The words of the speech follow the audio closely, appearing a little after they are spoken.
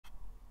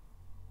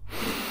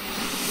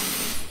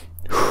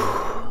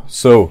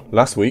So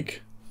last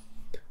week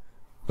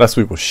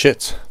was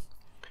shit.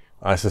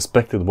 I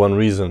suspected one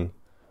reason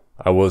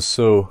I was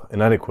so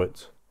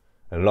inadequate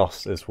and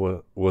lost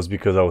was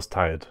because I was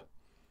tired,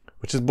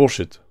 which is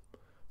bullshit.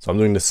 So I'm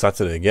doing this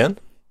Saturday again,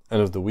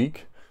 end of the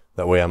week.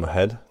 That way I'm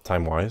ahead,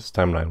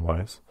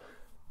 timeline-wise,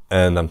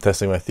 and I'm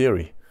testing my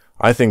theory.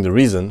 I think the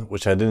reason,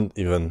 which I didn't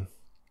even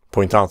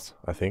point out,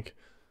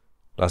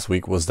 last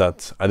week, was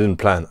that I didn't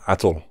plan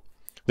at all.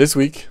 This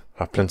week, I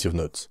have plenty of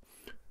notes.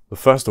 The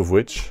first of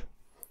which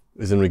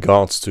is in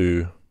regards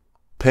to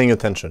paying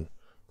attention.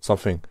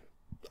 Something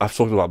I've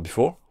talked about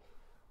before.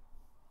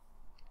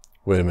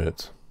 Wait a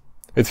minute.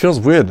 It feels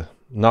weird.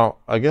 Now,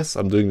 I guess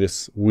I'm doing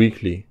this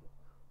weekly.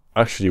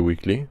 Actually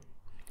weekly.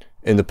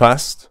 In the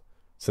past,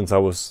 since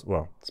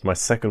it's my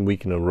second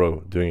week in a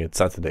row doing it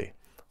Saturday.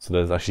 So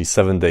there's actually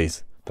 7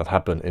 days that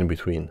happen in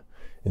between.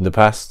 In the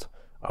past,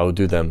 I would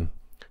do them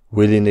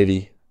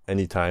willy-nilly,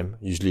 anytime,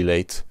 usually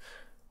late.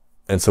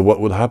 And so what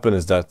would happen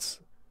is that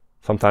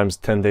sometimes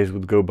 10 days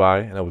would go by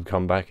and I would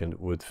come back and it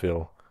would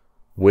feel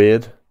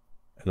weird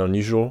and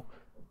unusual.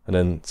 And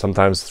then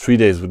sometimes 3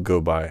 days would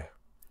go by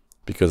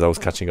because I was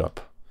catching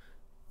up.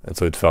 And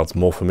so it felt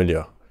more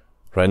familiar.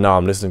 Right now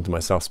I'm listening to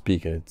myself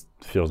speak and it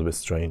feels a bit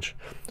strange.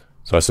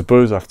 So I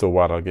suppose after a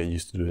while I'll get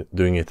used to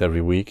doing it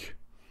every week.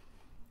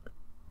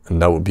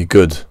 And that would be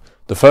good.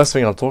 The first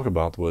thing I'll talk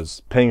about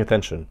was paying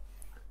attention.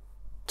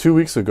 2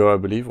 weeks ago, I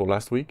believe, or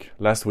last week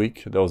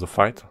there was a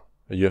fight,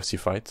 a UFC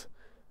fight.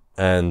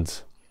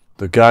 And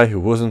the guy who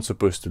wasn't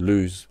supposed to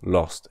lose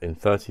lost in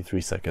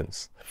 33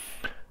 seconds.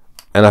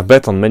 And I've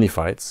bet on many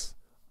fights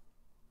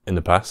in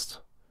the past.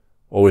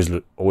 Always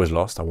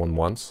lost. I won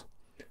once.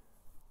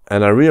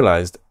 And I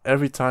realized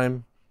every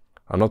time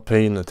I'm not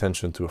paying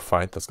attention to a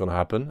fight that's going to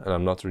happen and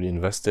I'm not really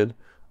invested,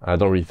 I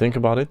don't really think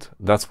about it,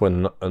 that's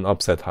when an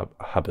upset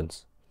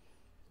happens.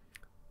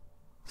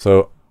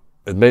 So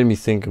it made me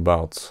think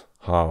about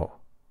how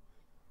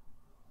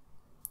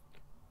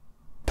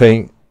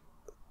paying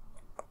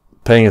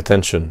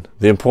attention,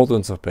 the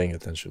importance of paying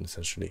attention,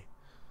 essentially.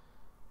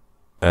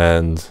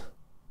 And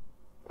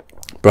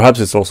perhaps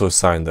it's also a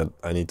sign that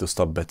I need to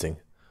stop betting.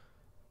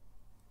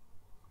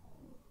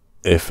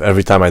 If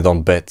every time I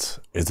don't bet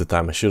is the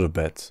time I should have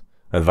bet,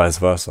 and vice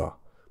versa,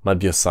 might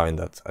be a sign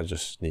that I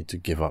just need to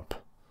give up.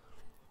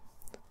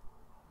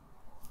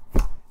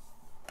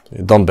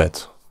 Don't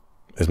bet,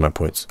 is my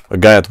point. A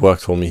guy at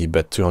work told me he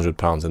bet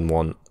 £200 and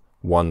won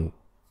one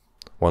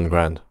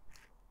grand.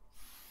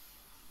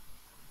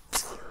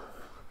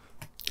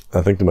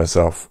 I think to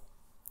myself,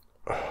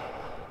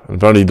 and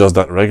apparently he does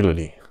that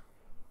regularly.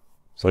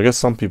 So I guess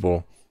some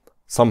people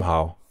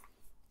somehow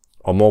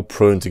are more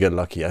prone to get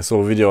lucky. I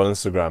saw a video on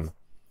Instagram.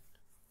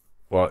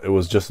 Well, it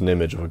was just an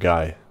image of a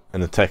guy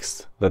and a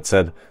text that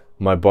said,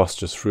 my boss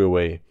just threw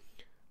away.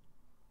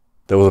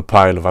 There was a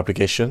pile of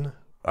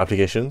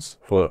applications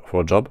for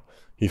a job.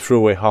 He threw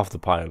away half the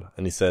pile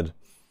and he said,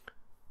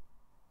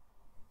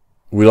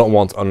 we don't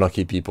want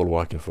unlucky people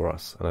working for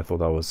us. And I thought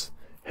that was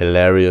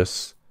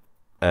hilarious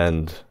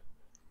and,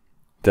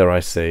 dare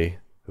I say,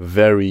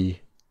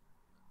 very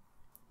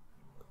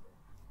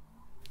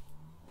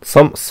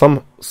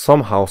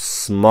somehow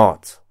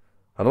smart.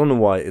 I don't know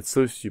why, it's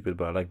so stupid,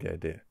 but I like the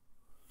idea.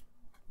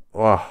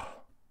 Wow,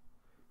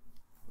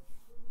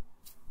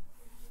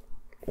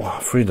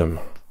 freedom.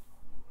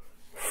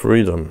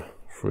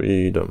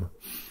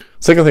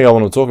 Second thing I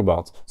want to talk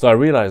about. So I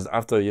realized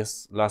after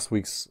last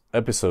week's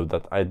episode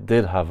that I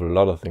did have a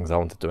lot of things I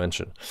wanted to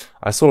mention.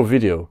 I saw a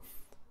video.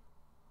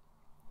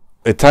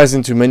 It ties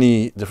into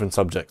many different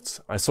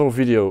subjects. I saw a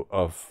video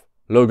of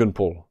Logan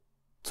Paul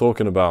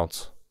talking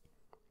about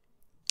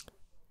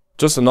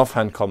just an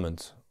offhand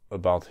comment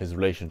about his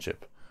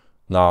relationship.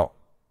 Now,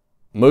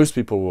 most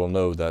people will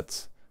know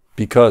that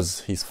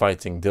because he's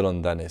fighting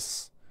Dylan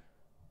Dennis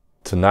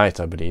tonight,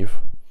 I believe,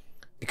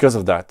 because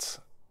of that,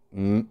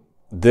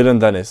 Dylan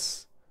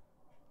Dennis,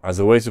 as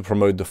a way to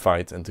promote the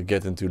fight and to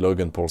get into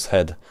Logan Paul's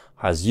head,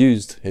 has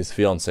used his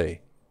fiancée,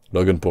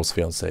 Logan Paul's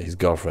fiancée, his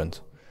girlfriend.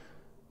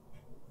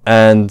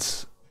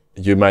 And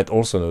you might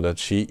also know that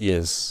she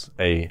is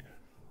a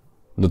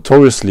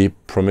notoriously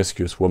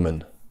promiscuous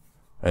woman,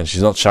 and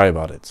she's not shy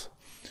about it.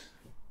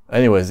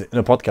 Anyways, in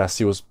a podcast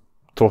he was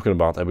talking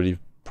about, I believe,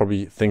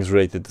 probably things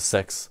related to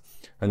sex.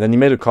 And then he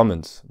made a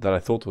comment that I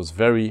thought was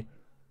very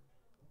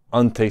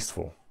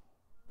untasteful.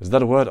 Is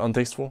that a word,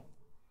 untasteful?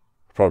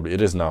 Probably,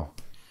 it is now,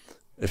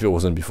 if it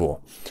wasn't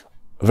before.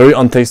 A very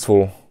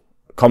untasteful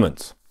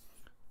comment.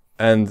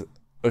 And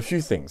a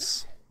few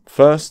things.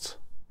 First,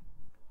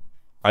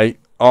 I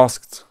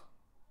asked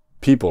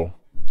people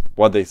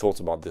what they thought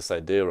about this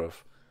idea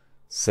of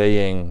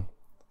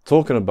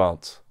talking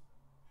about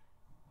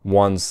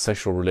one's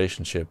sexual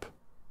relationship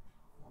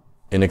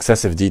in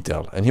excessive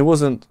detail. And he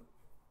wasn't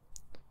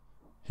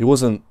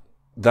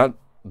that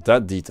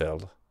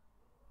detailed,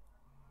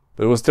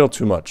 but it was still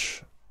too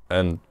much.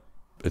 And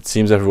it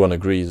seems everyone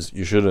agrees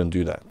you shouldn't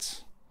do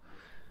that.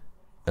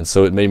 And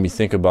so it made me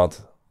think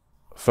about,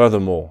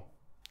 furthermore,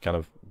 kind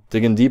of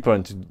digging deeper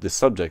into this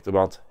subject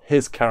about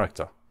his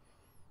character.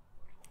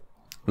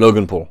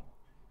 Logan Paul.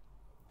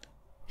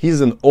 He's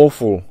an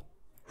awful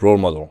role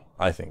model,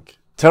 I think.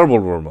 Terrible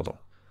role model.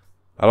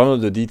 I don't know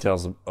the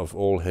details of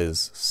all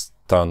his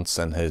stunts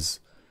and his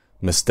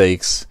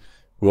mistakes.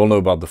 We all know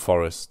about the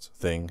forest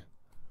thing,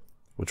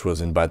 which was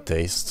in bad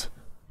taste.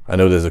 I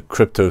know there's a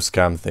crypto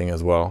scam thing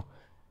as well.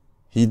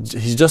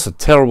 He's just a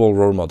terrible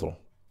role model.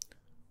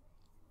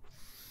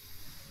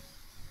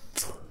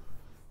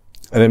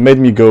 And it made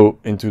me go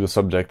into the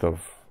subject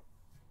of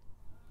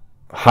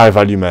high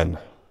value men.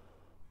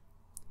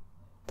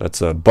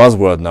 That's a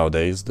buzzword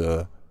nowadays.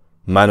 The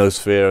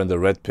manosphere and the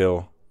red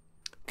pill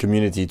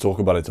community talk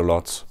about it a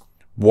lot.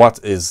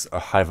 What is a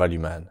high value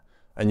man?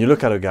 And you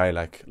look at a guy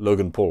like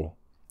Logan Paul,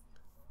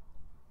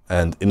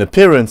 and in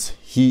appearance,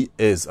 he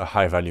is a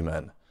high value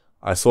man.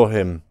 I saw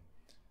him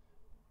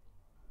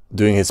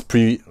doing his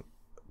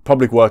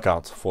public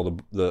workout for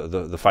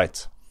the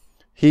fight.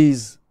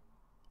 He's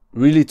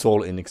really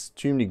tall, in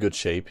extremely good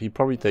shape. He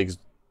probably takes,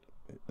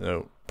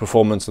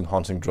 performance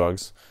enhancing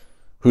drugs.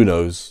 Who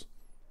knows?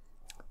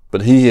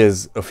 But he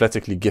is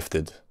athletically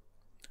gifted.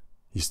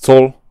 He's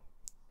tall.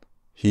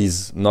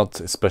 He's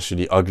not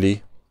especially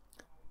ugly.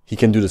 He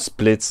can do the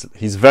splits.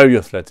 He's very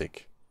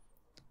athletic.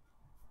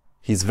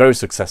 He's very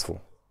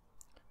successful.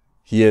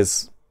 He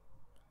is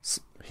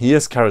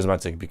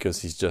charismatic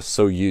because he's just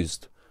so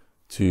used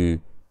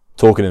to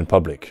talking in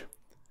public.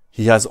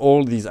 He has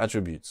all these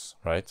attributes,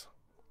 right?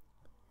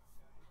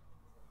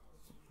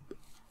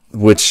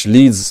 Which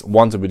leads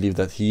one to believe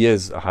that he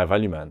is a high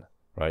value man,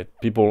 right?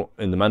 People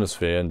in the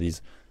manosphere and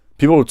these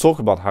people who talk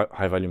about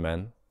high value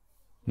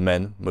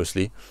men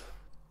mostly,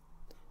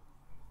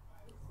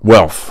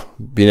 wealth,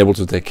 being able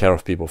to take care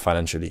of people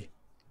financially,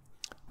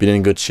 being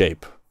in good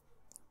shape,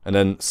 and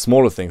then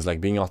smaller things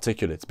like being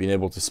articulate, being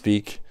able to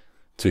speak,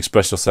 to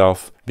express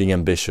yourself, being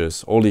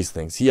ambitious, all these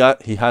things. He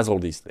has all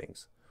these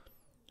things.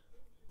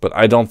 But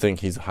I don't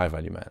think he's a high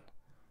value man.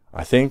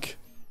 I think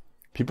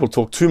people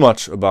talk too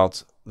much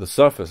about the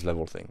surface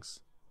level things.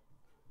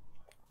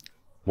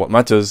 What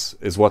matters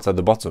is what's at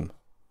the bottom,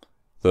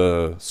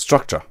 the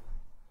structure.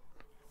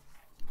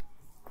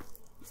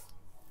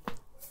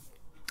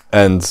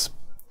 And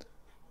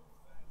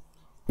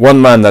one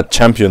man that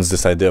champions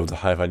this idea of the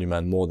high value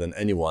man more than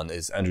anyone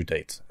is Andrew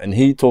Tate. And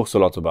he talks a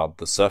lot about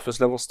the surface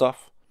level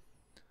stuff.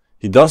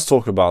 He does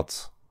talk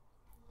about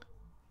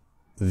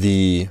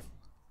the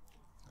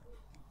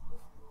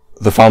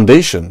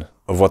foundation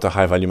of what a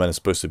high value man is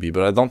supposed to be,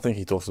 but I don't think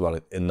he talks about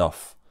it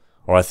enough.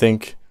 Or I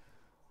think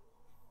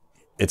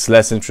it's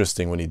less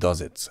interesting when he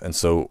does it. And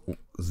so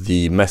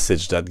the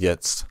message that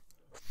gets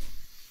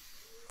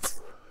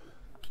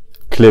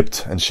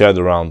clipped and shared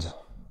around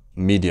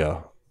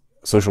media,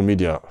 social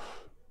media,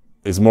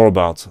 is more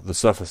about the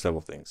surface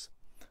level things.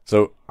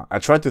 So I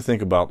tried to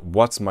think about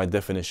what's my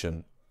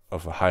definition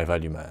of a high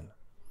value man.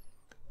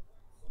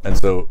 And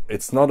so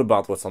it's not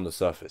about what's on the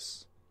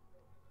surface.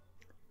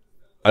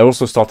 I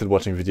also started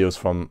watching videos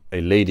from a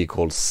lady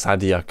called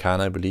Sadia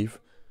Khan, I believe,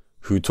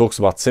 who talks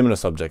about similar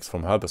subjects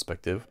from her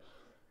perspective.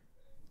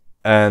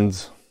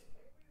 And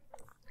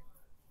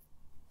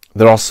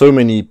there are so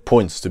many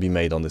points to be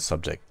made on this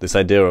subject. This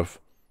idea of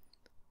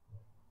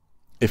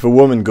if a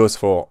woman goes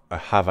for a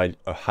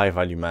high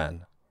value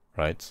man,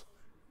 right,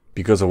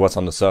 because of what's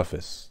on the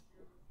surface,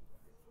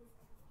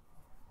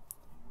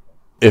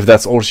 if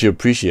that's all she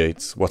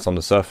appreciates, what's on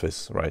the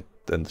surface, right,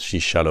 then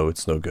she's shallow,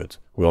 it's no good.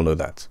 We all know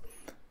that.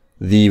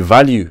 The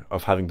value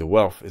of having the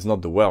wealth is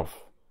not the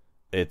wealth,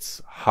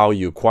 it's how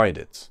you acquired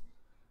it.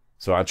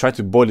 So I try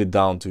to boil it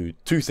down to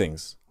two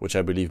things, which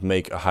I believe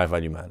make a high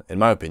value man, in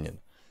my opinion.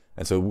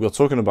 And so we're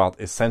talking about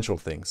essential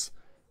things,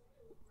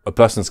 a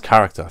person's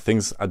character,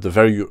 things at the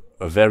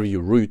very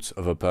root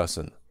of a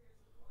person.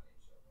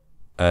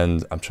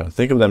 And I'm trying to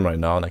think of them right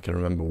now, and I can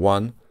remember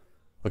one.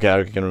 Okay,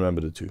 I can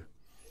remember the two.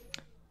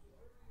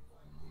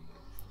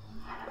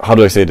 How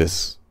do I say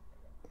this?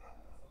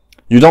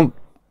 You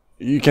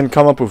can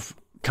come up with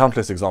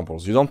countless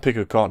examples. You don't pick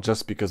a car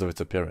just because of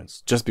its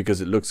appearance, just because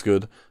it looks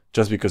good,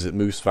 just because it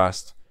moves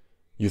fast.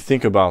 You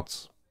think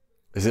about,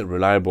 is it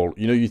reliable?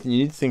 You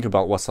need to think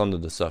about what's under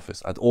the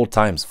surface at all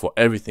times, for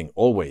everything,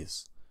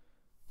 always.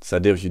 This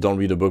idea of you don't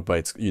read a book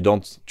you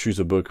don't choose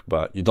a book,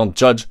 but you don't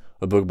judge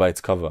a book by its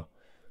cover.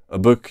 A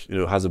book,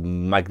 has a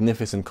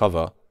magnificent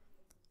cover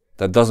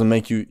that doesn't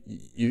make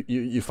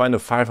you find a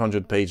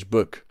 500-page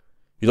book.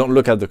 You don't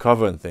look at the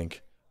cover and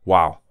think,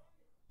 wow,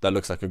 that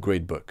looks like a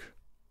great book.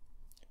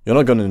 You're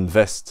not going to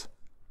invest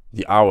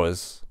the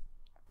hours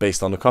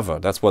based on the cover.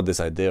 That's what this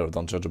idea of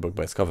don't judge a book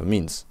by its cover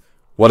means.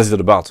 What is it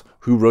about?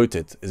 Who wrote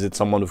it? Is it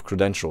someone with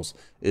credentials?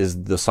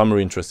 Is the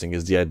summary interesting?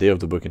 Is the idea of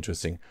the book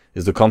interesting?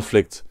 Is the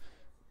conflict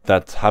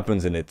that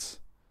happens in it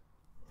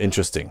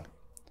interesting?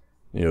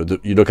 You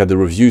look at the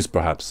reviews,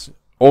 perhaps.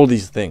 All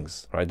these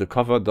things, right? The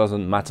cover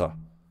doesn't matter.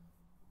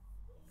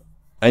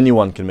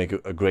 Anyone can make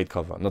a great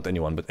cover. Not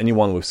anyone, but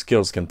anyone with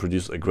skills can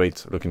produce a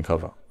great looking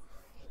cover.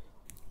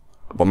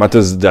 What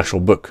matters is the actual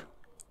book.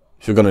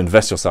 If you're going to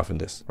invest yourself in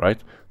this, right?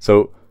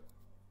 So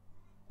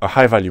a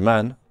high value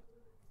man,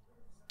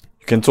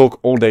 you can talk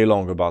all day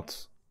long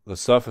about the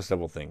surface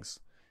level things.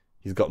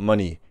 He's got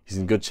money, he's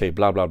in good shape,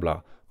 blah, blah,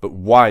 blah. But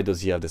why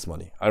does he have this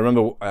money? I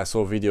remember I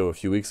saw a video a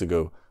few weeks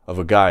ago of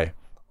a guy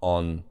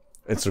on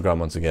Instagram,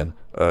 once again,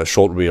 a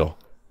short reel,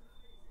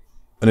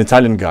 an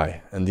Italian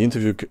guy, and the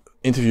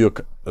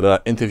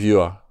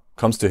interviewer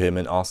comes to him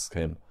and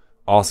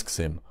asks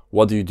him,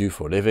 what do you do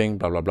for a living,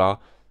 blah, blah, blah.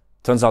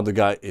 Turns out the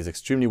guy is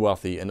extremely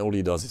wealthy and all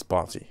he does is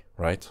party,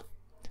 right?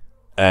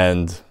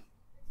 And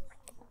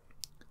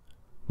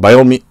by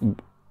all means,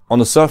 on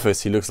the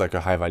surface, he looks like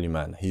a high value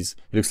man. He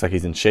looks like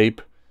he's in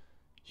shape.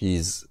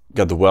 He's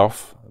got the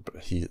wealth.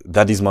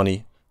 Daddy's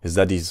money. His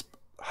daddy's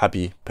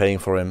happy paying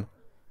for him.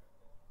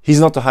 He's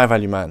not a high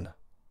value man.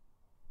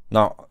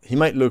 Now, he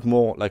might look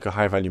more like a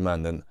high value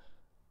man than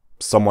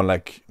someone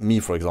like me,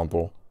 for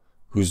example,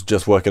 who's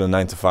just working a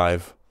 9 to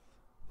 5,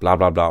 blah,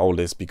 blah, blah, all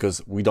this,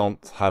 because we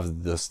don't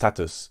have the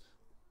status.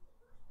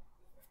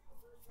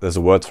 There's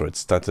a word for it,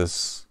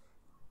 status.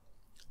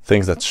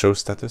 Things that show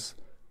status.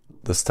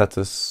 The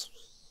status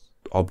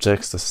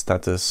objects, the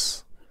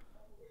status.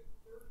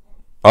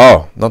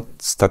 Oh,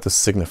 not status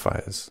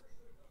signifiers.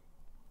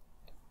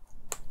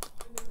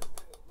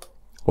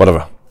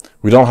 Whatever.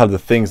 We don't have the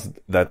things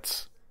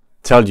that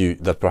tell you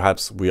that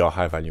perhaps we are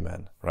high value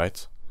men,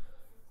 right?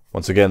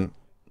 Once again,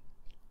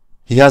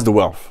 he has the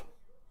wealth.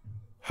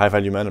 High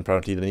value men,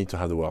 apparently, they need to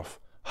have the wealth.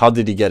 How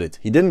did he get it?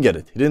 He didn't get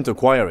it. He didn't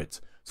acquire it.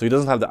 So he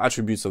doesn't have the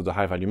attributes of the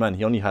high value man.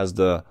 He only has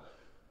the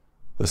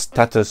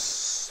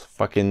status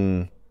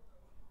fucking,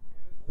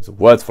 there's a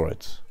word for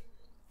it.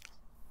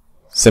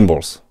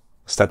 Symbols.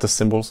 Status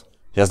symbols.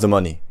 He has the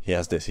money. He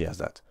has this. He has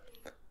that.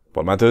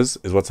 What matters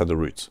is what's at the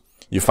root.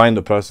 You find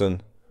a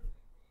person,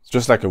 it's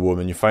just like a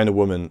woman. You find a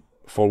woman,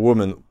 for a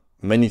woman,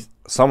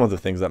 some of the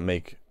things that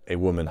make a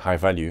woman high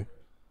value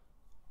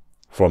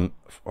from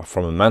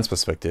a man's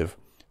perspective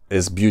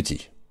is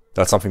beauty.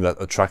 That's something that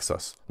attracts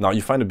us. Now,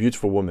 you find a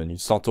beautiful woman, you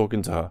start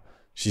talking to her,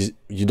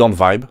 you don't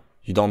vibe,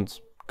 you don't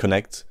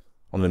connect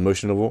on an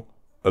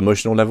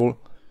emotional level,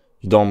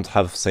 you don't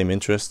have the same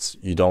interests,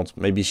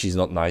 maybe she's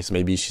not nice,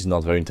 maybe she's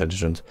not very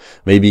intelligent,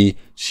 maybe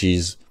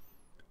she's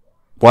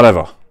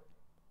whatever.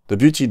 The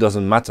beauty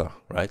doesn't matter,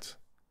 right?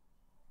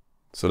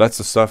 So that's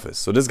the surface.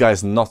 So this guy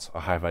is not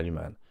a high value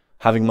man.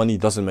 Having money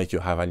doesn't make you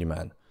a high value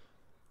man.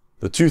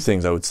 The two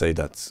things I would say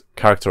that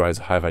characterize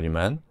a high value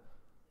man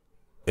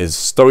is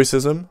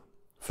stoicism,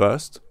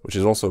 first, which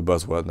is also a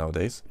buzzword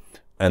nowadays,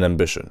 and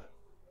ambition.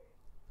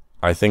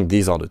 I think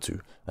these are the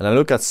two. And I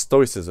look at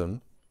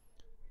stoicism,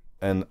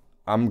 and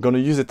I'm going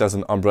to use it as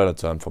an umbrella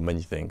term for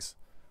many things.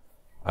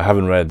 I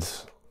haven't read,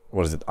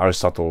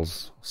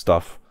 Aristotle's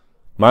stuff.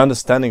 My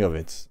understanding of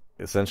it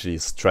essentially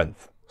is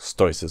strength,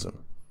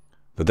 stoicism.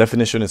 The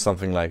definition is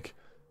something like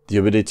the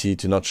ability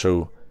to not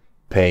show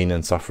pain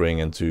and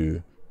suffering and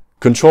to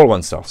control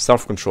oneself,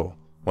 self-control.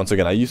 Once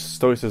again, I use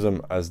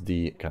stoicism as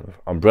the kind of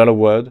umbrella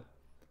word.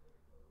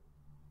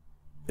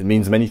 It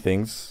means many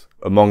things.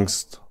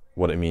 Amongst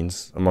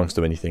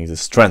the many things,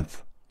 is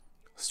strength.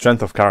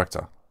 Strength of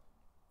character.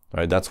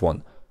 Right, that's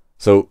one.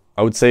 So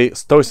I would say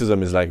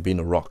stoicism is like being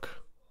a rock.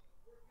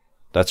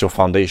 That's your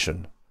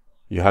foundation.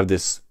 You have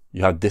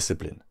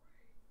discipline.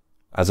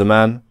 As a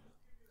man,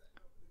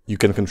 you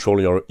can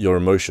control your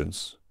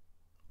emotions.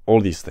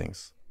 All these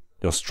things.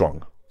 You're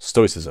strong.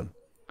 Stoicism.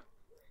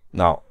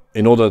 Now,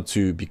 in order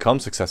to become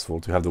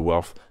successful, to have the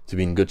wealth, to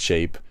be in good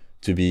shape,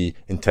 to be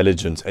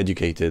intelligent,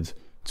 educated,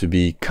 to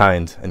be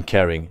kind and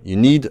caring, you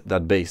need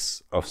that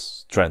base of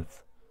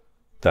strength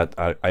that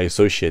I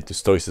associate to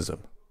stoicism.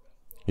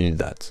 You need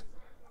that.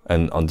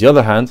 And on the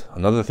other hand,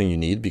 another thing you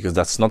need, because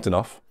that's not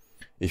enough,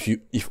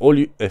 if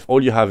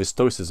all you have is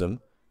stoicism,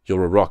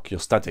 you're a rock, you're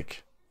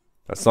static.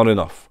 That's not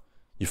enough.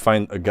 You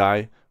find a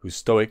guy who's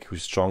stoic,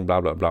 who's strong,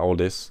 blah blah blah, all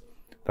this.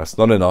 That's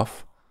not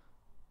enough.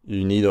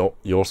 You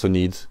also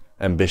need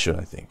ambition,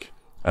 I think.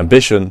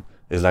 Ambition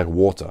is like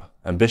water.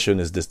 Ambition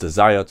is this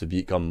desire to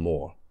become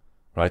more,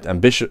 right?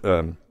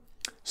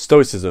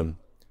 Stoicism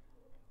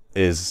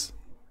is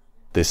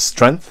this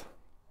strength,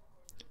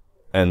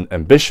 and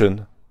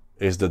ambition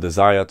is the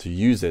desire to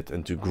use it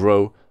and to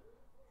grow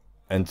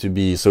and to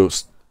be. So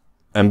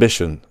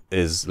ambition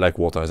is like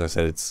water, as I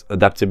said. It's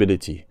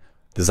adaptability,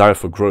 desire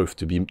for growth,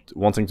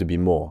 wanting to be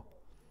more.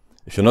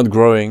 If you're not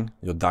growing,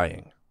 you're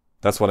dying.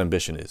 That's what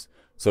ambition is.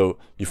 So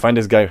you find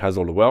this guy who has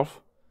all the wealth.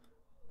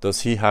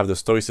 Does he have the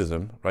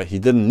stoicism, right? He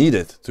didn't need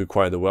it to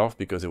acquire the wealth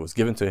because it was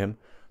given to him.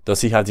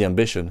 Does he have the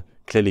ambition?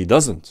 Clearly he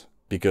doesn't,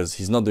 because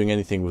he's not doing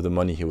anything with the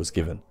money he was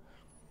given,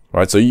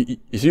 right? So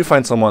if you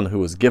find someone who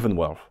was given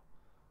wealth,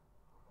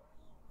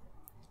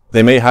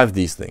 they may have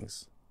these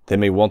things. They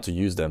may want to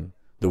use them,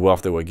 the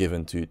wealth they were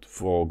given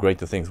for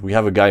greater things. We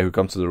have a guy who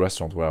comes to the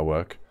restaurant where I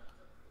work,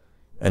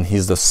 and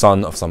he's the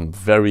son of some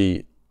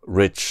very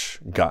rich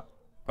guy,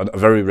 a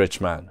very rich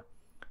man.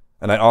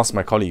 And I asked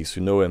my colleagues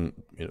who know him,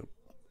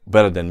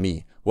 better than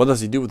me, what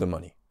does he do with the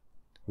money?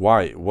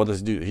 Why? What does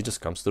he do? He just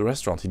comes to the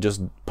restaurant. He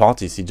just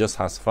parties. He just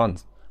has fun.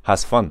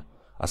 As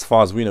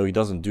far as we know, he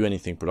doesn't do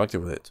anything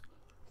productive with it.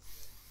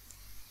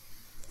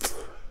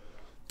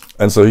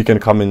 And so he can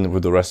come in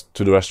with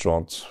to the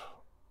restaurant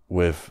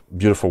with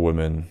beautiful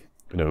women.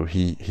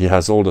 He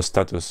has all the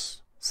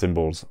status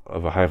symbols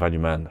of a high value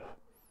man.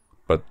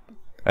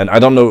 And I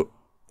don't know,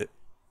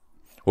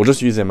 we'll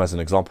just use him as an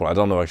example. I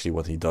don't know actually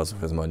what he does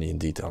with his money in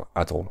detail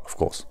at all, of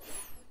course.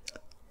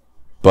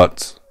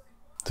 But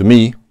to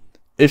me,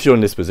 if you're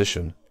in this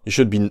position, you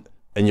should be,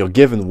 and you're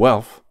given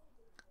wealth,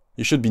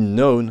 you should be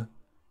known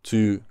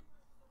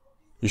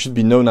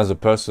as a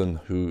person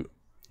who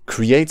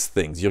creates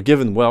things. You're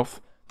given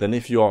wealth, then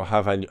if you are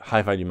a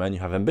high value man, you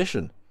have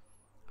ambition.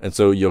 And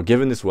so you're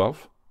given this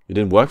wealth, you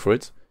didn't work for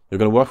it, you're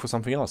going to work for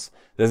something else.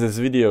 There's this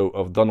video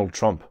of Donald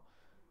Trump,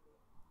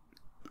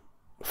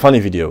 funny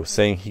video,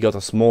 saying he got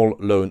a small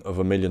loan of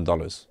 $1 million,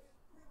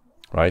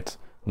 right?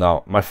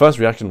 Now, my first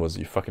reaction was,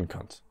 you fucking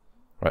cunt,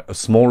 right? A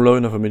small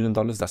loan of $1 million,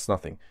 that's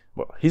nothing.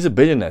 Well, he's a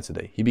billionaire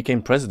today. He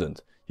became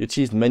president. He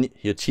achieved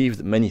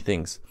many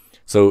things.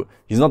 So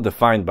he's not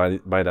defined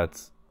by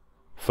that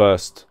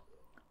first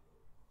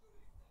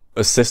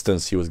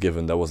assistance he was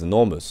given that was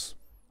enormous.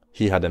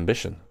 He had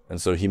ambition,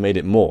 and so he made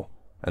it more.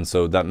 And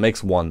so that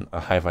makes one a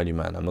high-value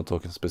man. I'm not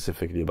talking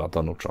specifically about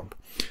Donald Trump.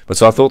 But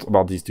so I thought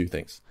about these two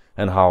things,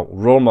 and how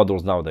role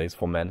models nowadays,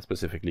 for men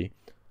specifically,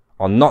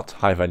 are not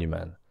high-value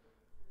men.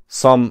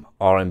 Some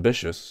are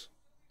ambitious.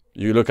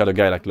 You look at a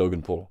guy like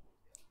Logan Paul.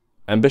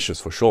 Ambitious,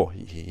 for sure.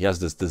 He has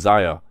this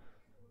desire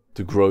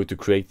to grow, to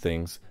create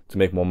things, to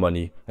make more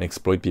money and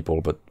exploit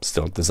people, but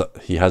still,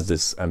 he has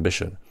this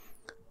ambition.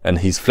 And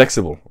he's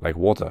flexible, like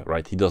water,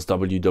 right? He does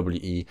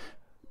WWE,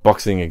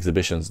 boxing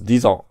exhibitions.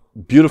 These are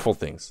beautiful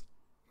things,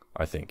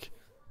 I think.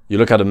 You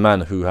look at a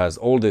man who has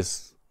all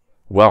this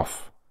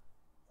wealth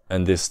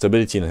and this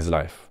stability in his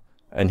life,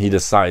 and he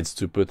decides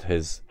to put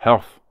his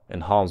health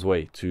in harm's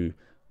way to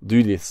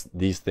do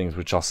these things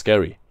which are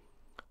scary.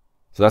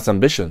 So that's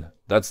ambition.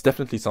 That's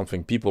definitely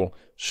something people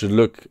should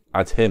look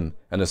at him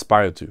and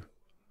aspire to.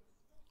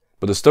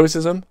 But the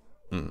stoicism,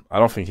 I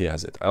don't think he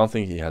has it. I don't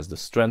think he has the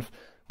strength.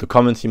 The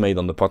comment he made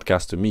on the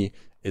podcast to me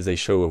is a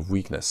show of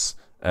weakness,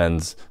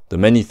 and the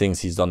many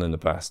things he's done in the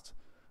past.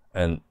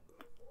 And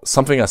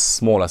something as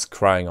small as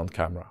crying on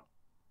camera,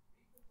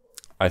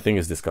 I think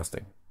is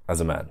disgusting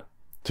as a man.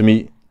 To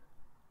me,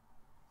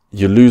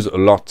 you lose a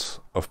lot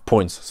of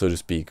points, so to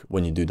speak,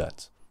 when you do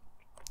that.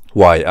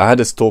 Why? I had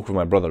this talk with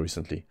my brother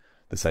recently,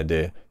 this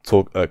idea,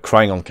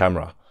 crying on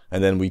camera.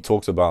 And then we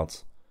talked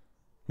about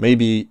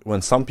maybe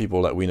when some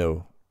people that we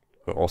know,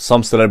 or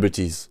some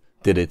celebrities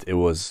did it, it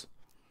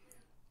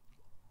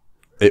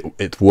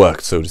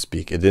worked, so to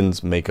speak. It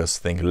didn't make us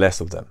think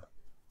less of them.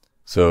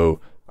 So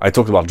I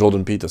talked about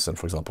Jordan Peterson,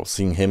 for example,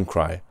 seeing him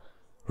cry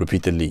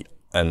repeatedly,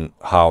 and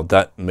how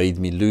that made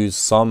me lose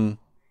some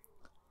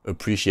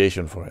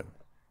appreciation for him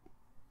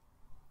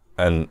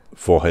and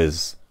for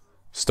his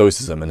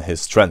stoicism and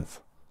his strength.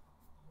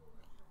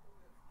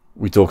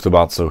 We talked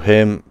about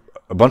him,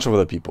 a bunch of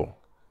other people.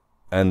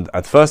 And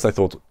at first I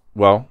thought,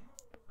 well,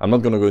 I'm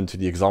not going to go into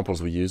the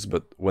examples we use,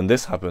 but when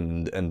this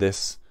happened and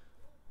this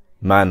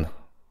man,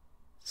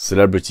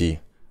 celebrity,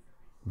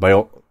 by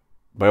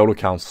all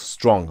accounts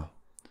strong,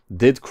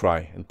 did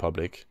cry in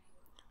public,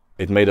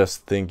 it made us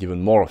think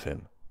even more of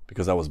him,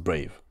 because that was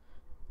brave.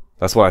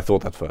 That's what I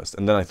thought at first.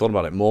 And then I thought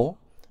about it more,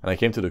 and I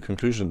came to the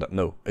conclusion that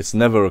no, it's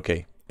never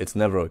okay. It's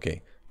never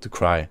okay to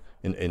cry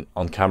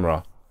on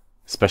camera,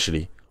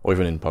 especially, or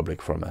even in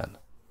public for a man.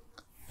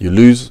 You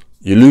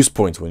lose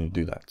points when you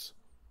do that.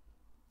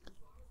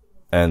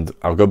 And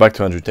I'll go back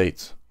to Andrew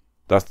Tate.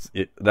 That's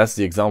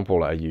the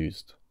example I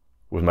used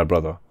with my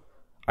brother.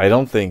 I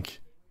don't think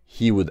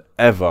he would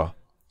ever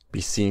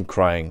be seen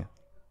crying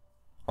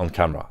on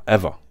camera,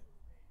 ever.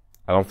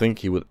 I don't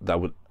think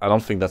I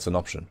don't think that's an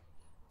option.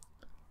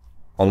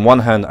 On one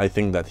hand, I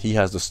think that he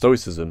has the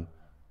stoicism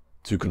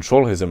to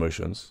control his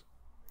emotions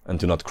and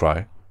to not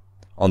cry.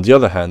 On the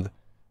other hand,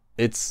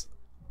 it's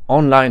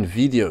online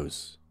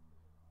videos.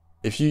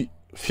 If you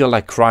feel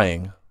like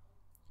crying,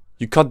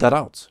 you cut that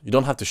out. You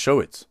don't have to show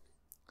it.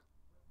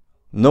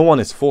 No one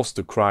is forced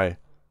to cry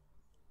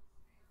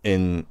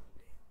on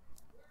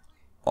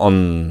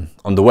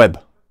the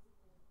web.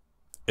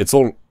 It's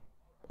all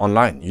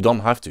online. You don't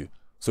have to.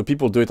 So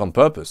people do it on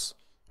purpose.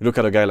 You look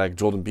at a guy like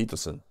Jordan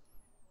Peterson,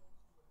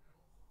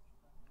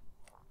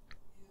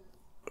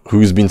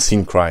 who's been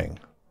seen crying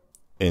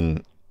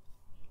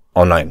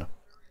online.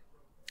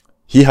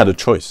 He had a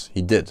choice.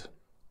 He did.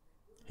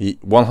 He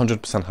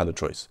 100% had a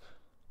choice.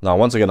 Now,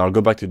 once again, I'll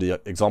go back to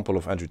the example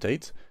of Andrew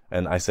Tate,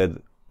 and I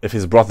said, if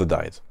his brother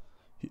died,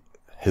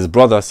 his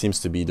brother seems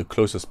to be the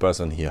closest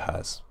person he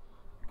has,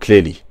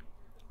 clearly,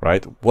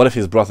 right? What if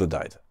his brother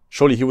died?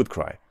 Surely he would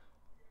cry.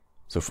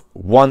 So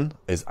one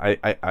is,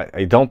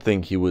 I don't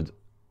think he would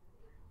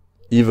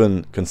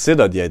even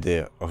consider the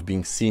idea of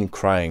being seen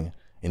crying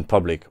in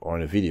public or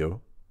in a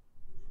video.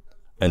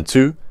 And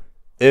two,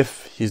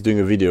 if he's doing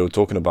a video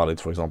talking about it,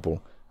 for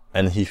example,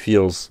 and he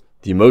feels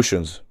the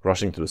emotions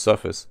rushing to the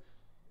surface,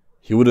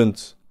 he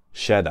wouldn't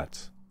share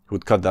that. He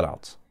would cut that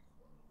out.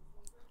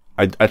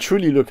 I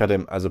truly look at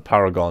him as a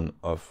paragon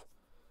of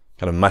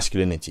kind of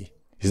masculinity.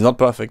 He's not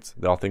perfect.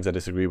 There are things I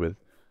disagree with.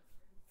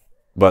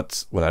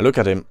 But when I look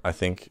at him, I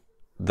think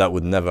that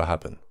would never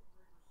happen.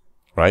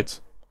 Right?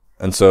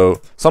 And so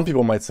some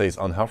people might say it's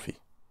unhealthy.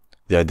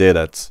 The idea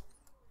that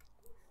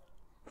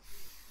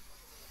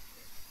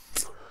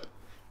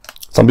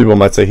Some people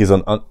might say he's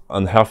an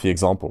unhealthy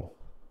example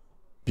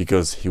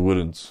because he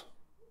wouldn't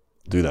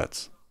do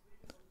that.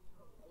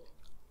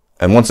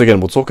 And once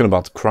again, we're talking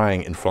about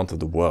crying in front of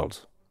the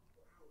world,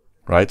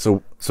 right?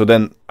 So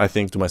then I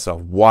think to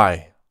myself,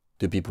 why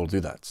do people do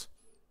that?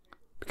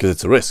 Because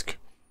it's a risk.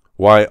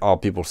 Why are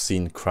people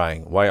seen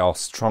crying? Why are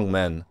strong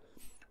men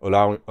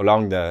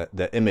allowing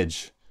their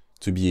image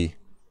to be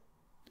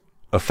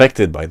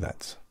affected by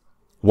that?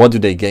 What do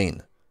they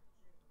gain?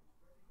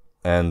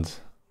 And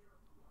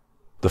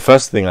the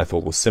first thing I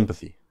thought was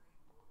sympathy.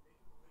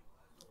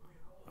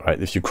 Right?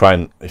 If you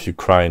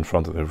cry in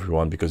front of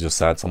everyone because you're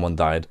sad someone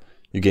died,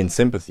 you gain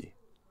sympathy,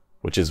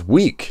 which is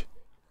weak.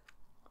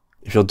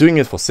 If you're doing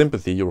it for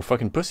sympathy, you're a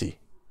fucking pussy.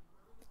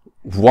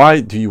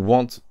 Why do you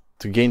want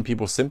to gain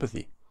people's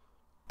sympathy?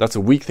 That's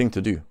a weak thing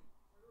to do.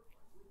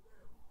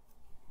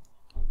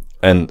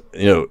 And,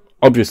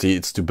 obviously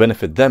it's to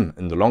benefit them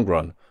in the long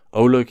run.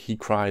 Oh, look, he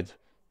cried.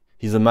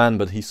 He's a man,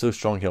 but he's so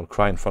strong he'll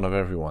cry in front of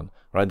everyone.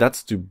 Right?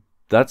 That's to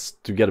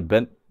get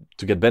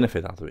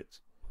benefit out of it.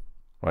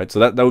 Right? So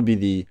that would be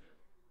the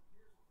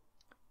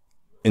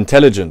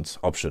intelligent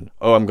option.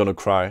 Oh, I'm gonna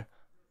cry,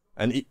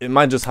 and it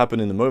might just happen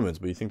in the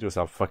moment, but you think to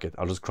yourself, fuck it,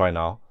 I'll just cry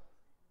now.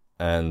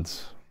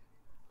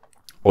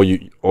 Or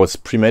it's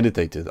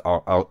premeditated.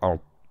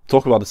 I'll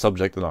talk about the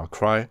subject and I'll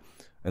cry,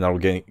 and I'll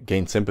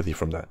gain sympathy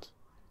from that.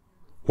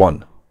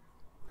 One.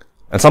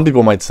 And some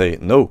people might say,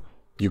 no,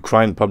 you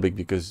cry in public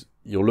because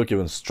you'll look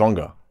even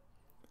stronger,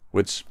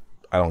 which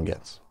I don't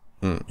get.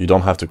 You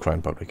don't have to cry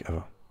in public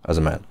ever as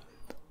a man.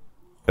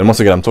 And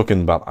once again, I'm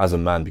talking about as a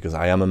man because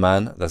I am a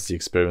man. That's the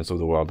experience of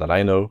the world that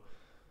I know.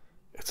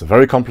 It's a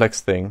very complex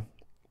thing,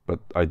 but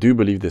I do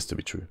believe this to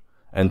be true.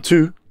 And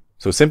two,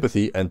 so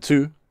sympathy, and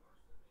two,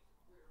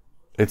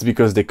 it's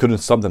because they couldn't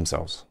stop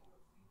themselves.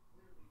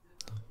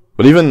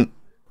 But even,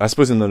 I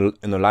suppose in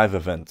a live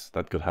event,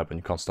 that could happen.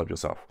 You can't stop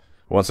yourself.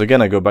 Once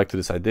again, I go back to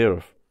this idea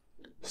of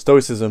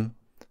stoicism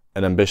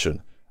and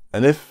ambition.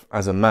 And if,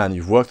 as a man,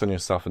 you've worked on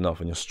yourself enough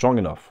and you're strong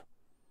enough,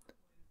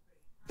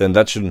 then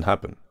that shouldn't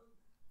happen.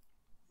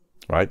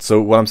 Right?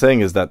 So what I'm saying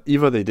is that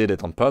either they did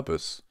it on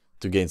purpose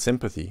to gain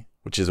sympathy,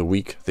 which is a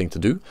weak thing to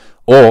do,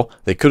 or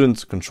they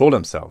couldn't control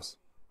themselves.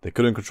 They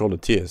couldn't control the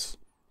tears.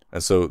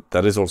 And so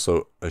that is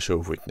also a show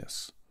of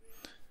weakness.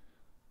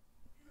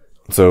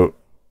 So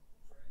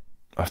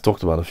I've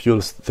talked about a few of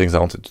the things I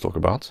wanted to talk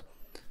about.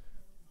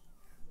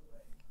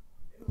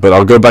 But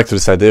I'll go back to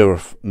this idea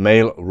of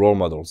male role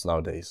models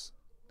nowadays.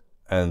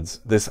 And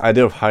this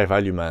idea of high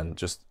value man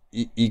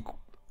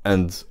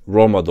and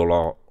role model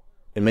are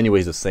in many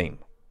ways the same.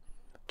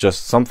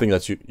 Just something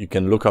that you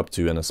can look up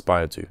to and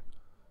aspire to.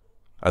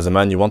 As a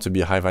man, you want to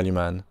be a high value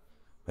man,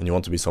 and you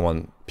want to be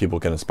someone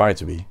people can aspire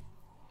to be.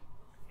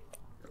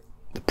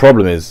 The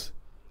problem is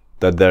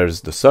that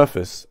there's the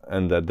surface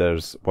and that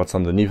there's what's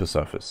underneath the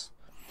surface.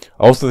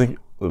 I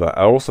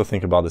also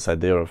think about this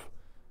idea of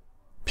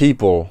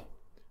people.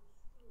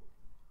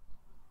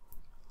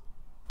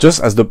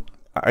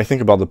 I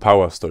think about the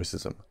power of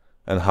stoicism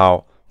and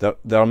how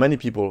there are many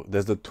people.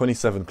 There's the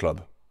 27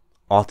 Club,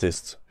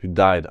 artists who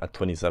died at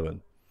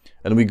 27.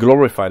 And we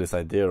glorify this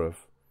idea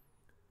of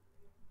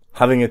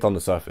having it on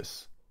the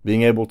surface,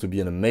 being able to be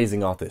an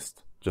amazing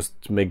artist,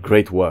 just to make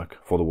great work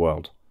for the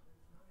world.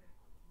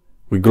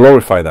 We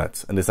glorify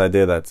that, and this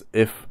idea that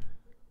if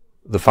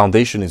the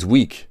foundation is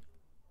weak,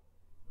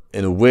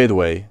 in a weird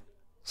way,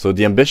 so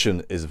the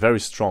ambition is very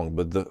strong,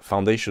 but the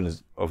foundation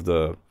of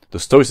the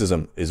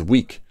stoicism is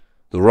weak.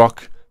 The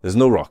rock, there's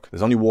no rock,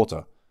 there's only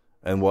water.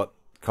 And what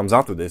comes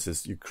out of this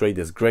is you create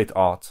this great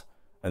art,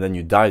 and then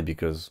you died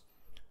because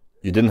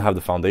you didn't have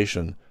the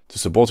foundation to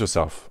support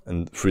yourself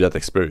and through that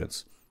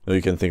experience.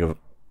 You can think of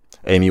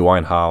Amy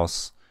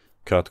Winehouse,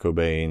 Kurt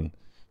Cobain,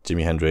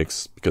 Jimi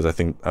Hendrix, because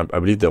I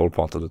believe they're all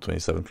part of the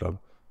 27 Club.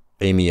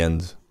 Amy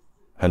and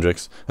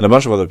Hendrix, and a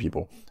bunch of other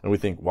people. And we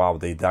think, wow,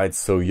 they died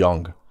so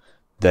young.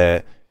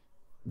 They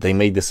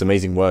made this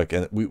amazing work.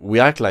 And we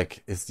act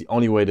like it's the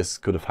only way this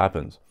could have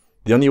happened.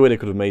 The only way they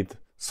could have made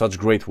such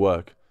great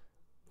work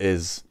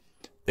is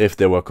if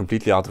they were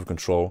completely out of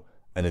control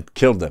and it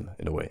killed them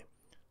in a way.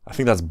 I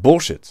think that's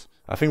bullshit.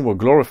 I think we're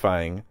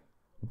glorifying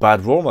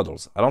bad role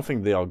models. I don't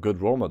think they are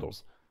good role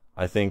models.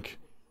 I think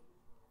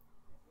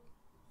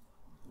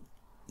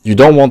you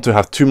don't want to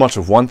have too much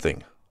of one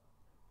thing.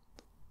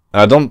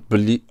 I don't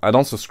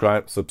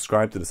subscribe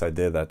to this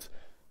idea that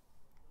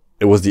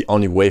it was the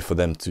only way for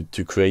them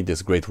to create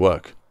this great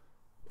work.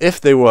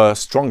 If they were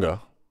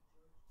stronger,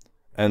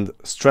 and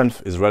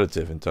strength is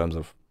relative in terms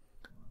of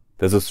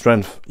there's a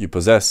strength you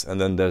possess, and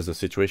then there's the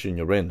situation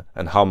you're in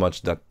and how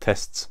much that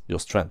tests your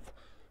strength.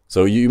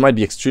 So you might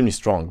be extremely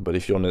strong, but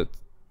if you're in a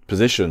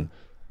position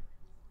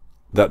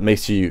that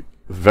makes you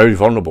very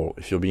vulnerable,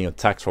 if you're being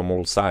attacked from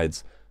all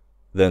sides,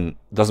 then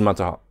it doesn't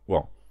matter how,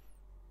 well,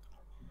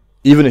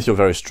 even if you're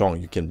very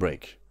strong, you can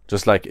break.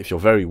 Just like if you're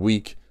very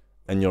weak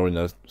and you're in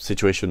a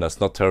situation that's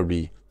not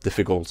terribly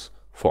difficult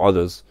for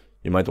others,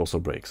 you might also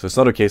break. So it's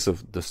not a case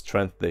of the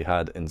strength they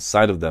had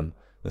inside of them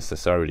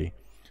necessarily.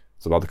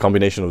 It's about the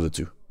combination of the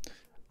two.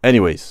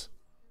 Anyways,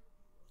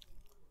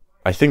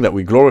 I think that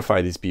we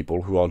glorify these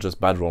people who are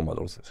just bad role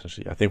models,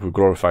 essentially. I think we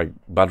glorify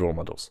bad role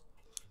models.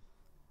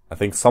 I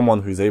think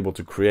someone who's able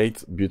to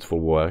create beautiful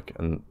work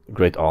and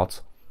great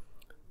art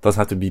doesn't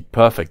have to be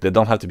perfect. They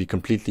don't have to be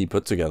completely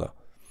put together.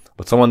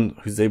 But someone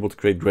who's able to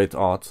create great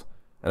art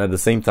and at the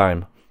same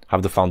time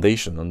have the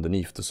foundation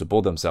underneath to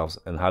support themselves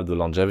and have the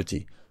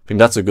longevity, I think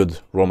that's a good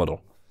role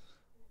model.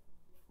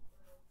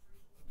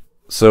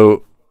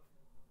 So,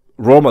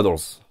 role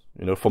models,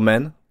 for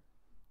men,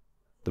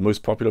 the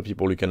most popular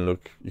people you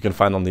can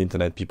find on the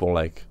internet, people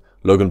like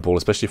Logan Paul,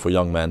 especially for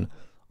young men,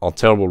 are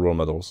terrible role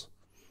models.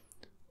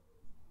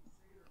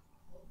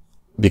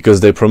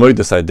 Because they promote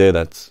this idea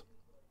that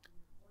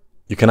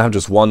you can have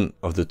just one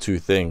of the two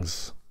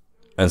things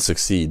and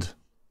succeed,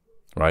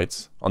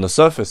 right? On the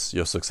surface,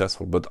 you're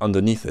successful, but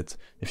underneath it,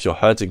 if you're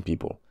hurting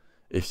people,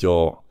 if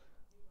you're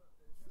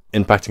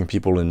impacting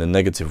people in a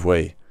negative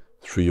way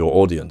through your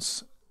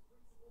audience,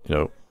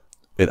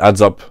 it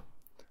adds up.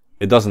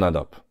 It doesn't add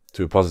up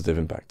to a positive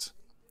impact.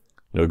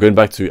 Going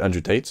back to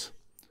Andrew Tate,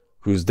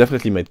 who's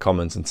definitely made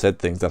comments and said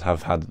things that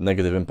have had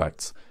negative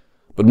impacts,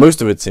 but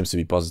most of it seems to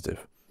be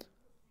positive.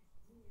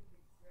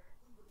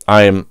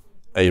 I am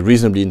a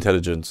reasonably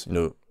intelligent,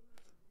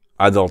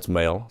 adult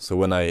male, so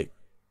when I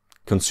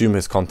consume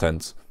his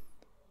content,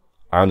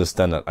 I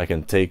understand that I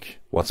can take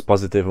what's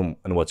positive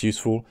and what's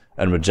useful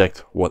and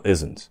reject what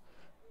isn't.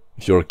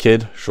 If you're a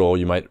kid, sure,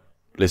 you might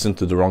listen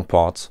to the wrong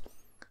parts,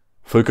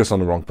 focus on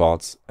the wrong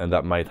parts, and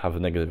that might have a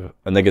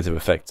negative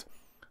effect.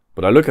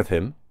 But I look at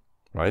him,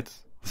 right?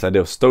 This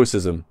idea of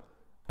stoicism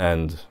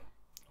and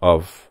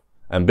of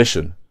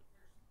ambition.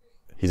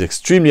 He's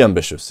extremely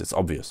ambitious, it's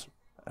obvious.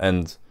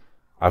 And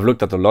I've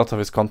looked at a lot of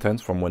his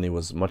content from when he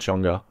was much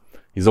younger.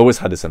 He's always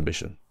had this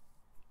ambition,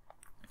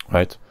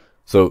 right?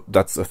 So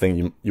that's a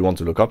thing you want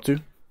to look up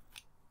to.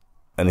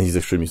 And he's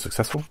extremely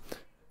successful.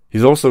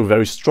 He's also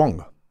very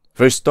strong,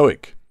 very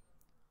stoic.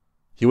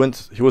 He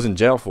was in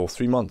jail for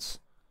 3 months.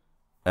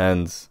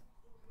 And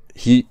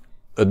he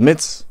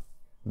admits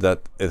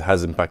that it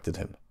has impacted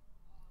him.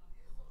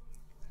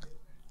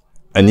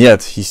 And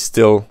yet, he's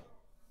still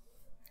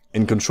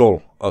in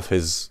control of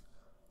his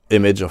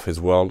image, of his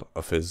world,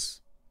 of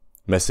his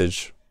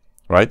message,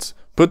 right?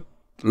 Put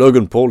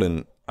Logan Paul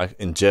in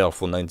jail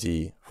for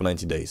 90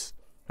 days.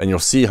 And you'll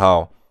see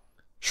how,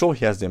 sure,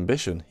 he has the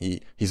ambition.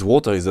 His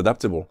water is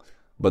adaptable.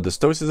 But the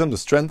stoicism, the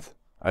strength,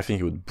 I think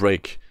he would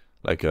break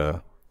like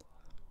a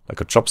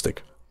chopstick.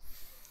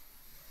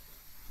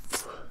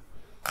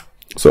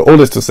 So all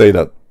this to say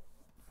that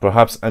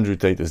perhaps Andrew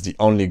Tate is the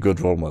only good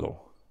role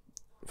model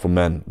for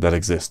men that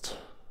exist.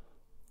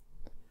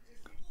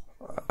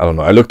 I don't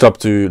know. I looked up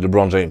to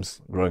LeBron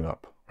James growing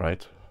up,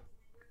 right?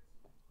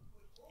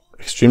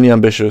 Extremely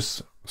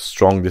ambitious,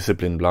 strong,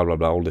 disciplined, blah, blah,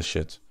 blah, all this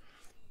shit.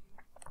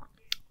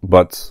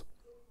 But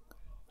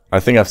I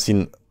think I've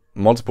seen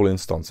multiple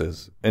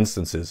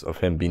instances of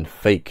him being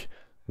fake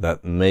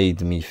that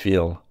made me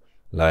feel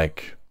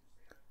like,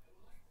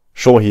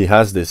 sure, he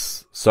has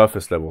this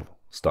surface level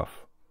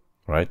stuff,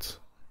 right?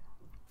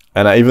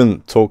 And I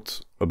even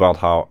talked about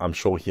how I'm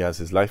sure he has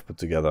his life put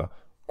together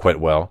quite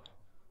well,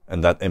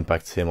 and that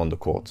impacts him on the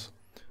court.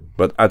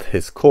 But at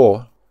his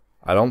core,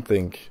 I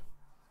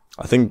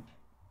think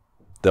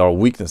there are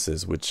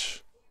weaknesses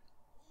which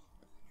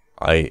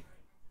make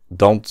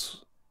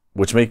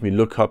me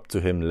look up to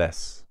him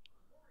less.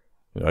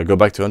 I go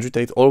back to Andrew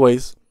Tate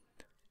always.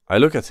 I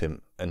look at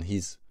him and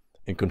he's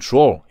in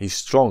control. He's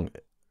strong.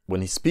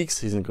 When he speaks,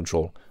 he's in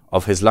control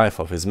of his life,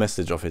 of his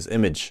message, of his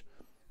image.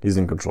 He's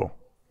in control.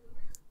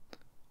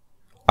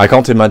 I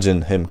can't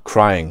imagine him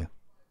crying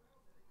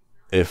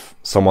if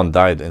someone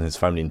died in his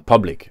family in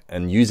public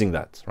and using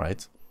that,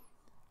 right?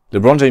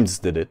 LeBron James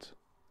did it.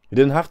 He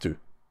didn't have to.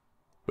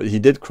 But he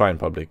did cry in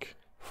public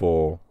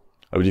for,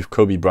 I believe,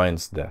 Kobe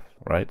Bryant's death,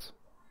 right?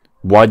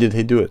 Why did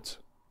he do it?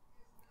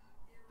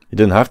 He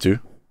didn't have to.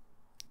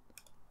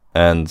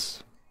 And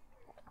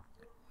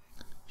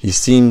he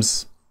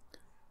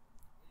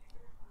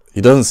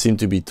doesn't seem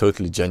to be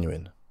totally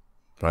genuine,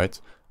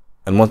 right?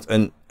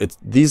 And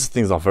these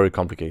things are very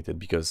complicated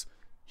because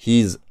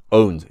he's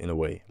owned in a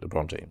way,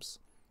 LeBron James.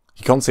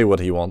 He can't say what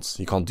he wants.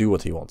 He can't do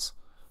what he wants.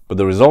 But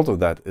the result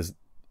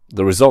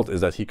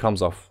is that he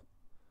comes off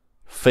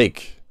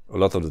fake a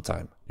lot of the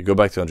time. You go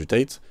back to Andrew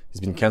Tate.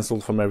 He's been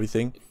cancelled from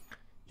everything.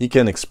 He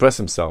can express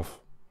himself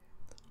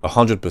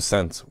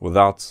 100%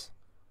 without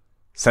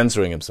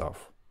censoring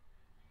himself.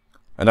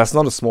 And that's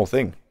not a small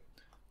thing.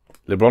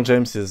 LeBron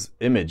James's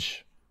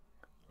image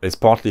is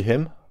partly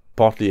him,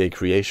 partly a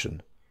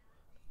creation.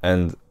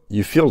 And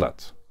you feel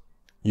that.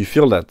 You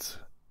feel that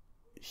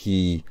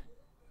he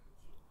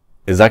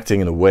is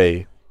acting in a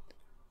way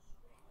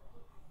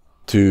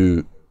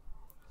to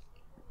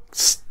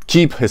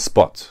keep his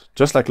spot,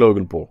 just like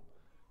Logan Paul.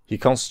 He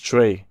can't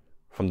stray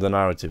from the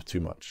narrative too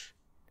much,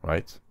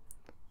 right?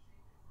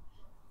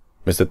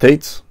 Mr.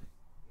 Tate,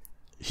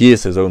 he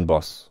is his own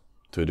boss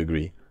to a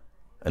degree,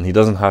 and he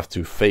doesn't have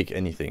to fake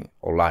anything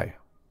or lie.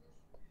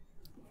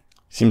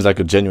 Seems like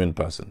a genuine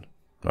person,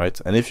 right?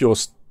 And if you're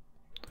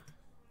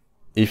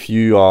if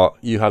you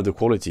have the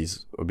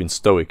qualities of being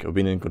stoic, of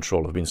being in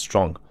control, of being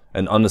strong,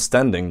 and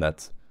understanding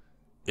that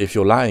if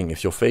you're lying,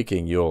 if you're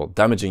faking, you're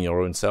damaging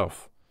your own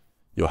self,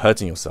 you're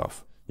hurting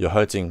yourself, you're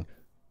hurting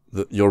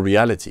your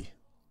reality.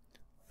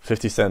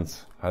 50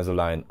 Cent has a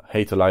line,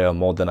 hate a liar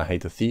more than I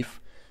hate a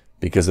thief,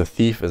 because a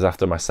thief is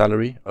after my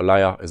salary, a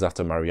liar is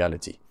after my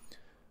reality.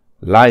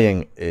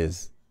 Lying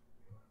is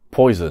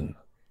poison.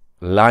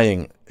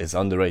 Lying is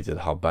underrated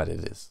how bad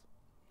it is.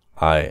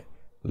 I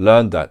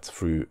learned that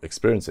through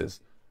experiences.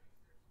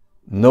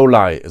 No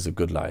lie is a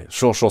good lie.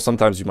 Sure,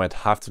 sometimes you might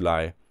have to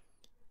lie.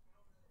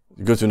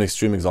 You go to an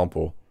extreme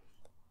example.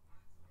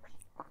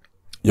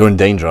 You're in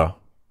danger,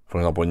 for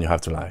example, when you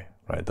have to lie,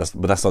 right?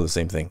 But that's not the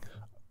same thing.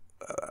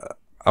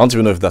 I don't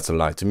even know if that's a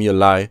lie. To me, a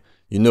lie,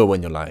 you know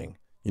when you're lying.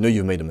 You know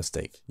you've made a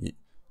mistake.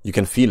 You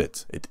can feel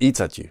it. It eats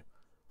at you.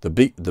 The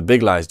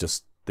big lies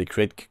just, they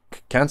create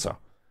cancer.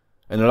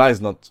 And a lie is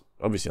not,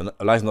 obviously,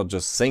 a lie is not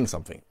just saying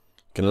something.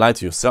 You can lie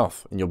to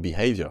yourself in your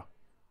behavior,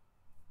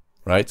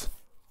 right?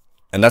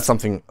 And that's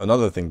something,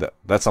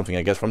 that's something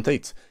I get from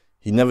Tate.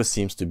 He never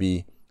seems to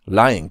be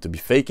lying, to be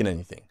faking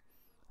anything.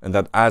 And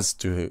that adds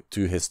to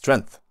his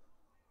strength.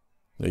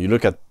 You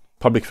look at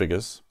public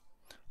figures,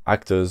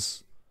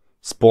 actors,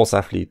 sports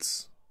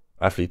athletes,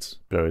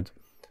 period.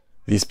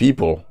 These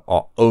people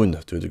are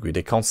owned to a degree.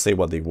 They can't say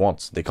what they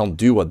want. They can't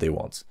do what they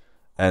want.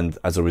 And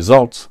as a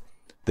result,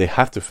 they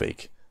have to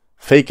fake.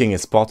 Faking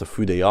is part of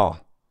who they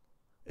are.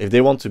 If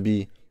they want to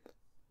be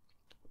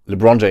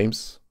LeBron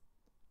James,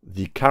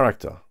 the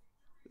character,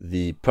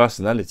 the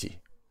personality,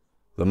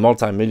 the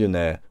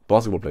multi-millionaire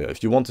basketball player,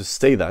 if you want to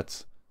stay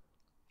that,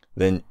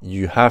 then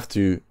you have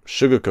to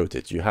sugarcoat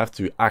it. You have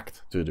to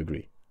act to a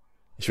degree.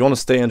 If you want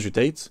to stay Andrew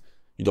Tate,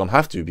 you don't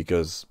have to,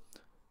 because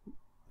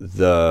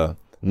the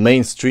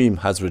mainstream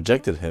has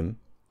rejected him.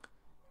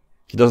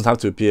 He doesn't have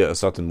to appear a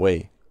certain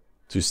way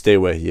to stay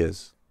where he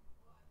is.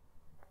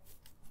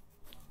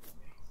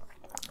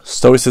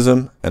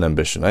 Stoicism and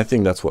ambition. I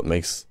think that's what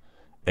makes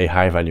a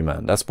high value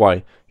man. That's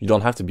why you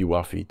don't have to be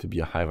wealthy to be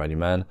a high value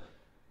man.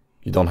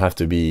 You don't have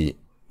to be,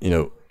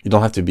 you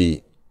don't have to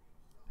be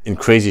in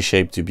crazy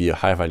shape to be a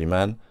high value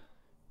man.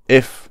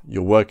 If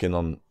you're working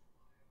on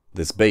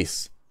this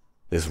base,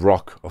 this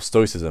rock of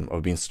stoicism,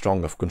 of being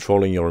strong, of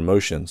controlling your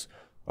emotions,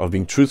 of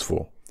being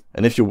truthful,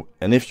 and if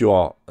you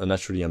are a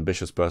naturally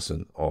ambitious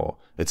person, or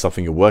it's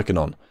something you're working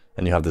on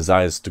and you have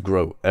desires to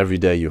grow every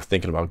day, you're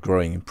thinking about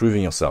growing,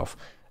 improving yourself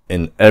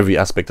in every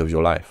aspect of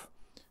your life.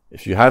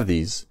 If you have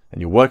these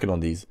and you're working on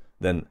these,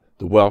 then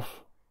the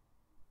wealth,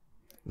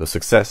 the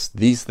success,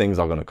 these things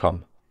are going to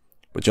come.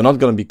 But you're not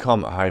going to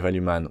become a high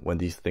value man when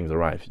these things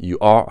arrive. You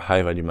are a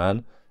high value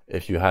man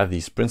if you have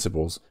these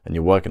principles and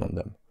you're working on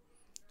them.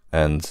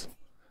 And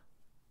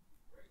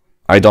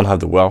I don't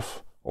have the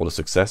wealth or the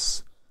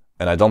success,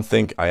 and I don't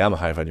think I am a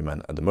high value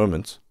man at the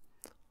moment.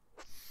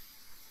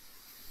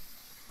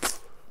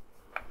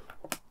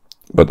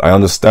 But I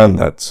understand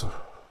that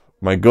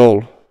my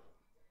goal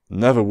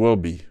never will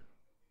be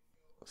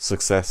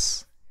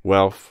success,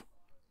 wealth,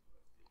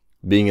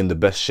 being in the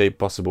best shape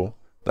possible.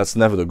 That's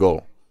never the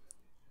goal.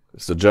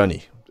 It's the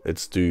journey.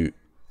 It's to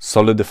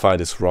solidify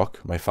this rock,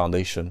 my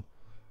foundation,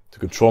 to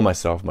control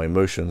myself, my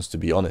emotions, to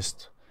be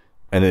honest.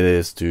 And it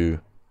is to,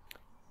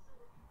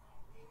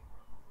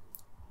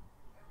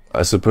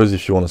 I suppose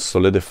if you want to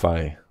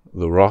solidify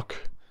the rock,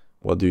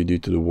 what do you do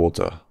to the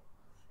water?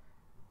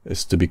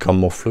 It's to become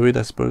more fluid,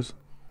 I suppose.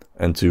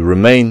 And to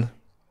remain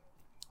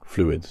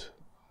fluid.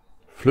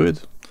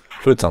 Fluid?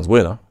 Fluid sounds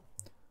weird, huh?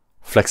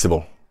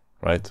 Flexible,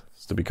 right?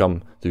 It's to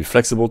be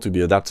flexible, to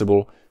be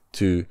adaptable,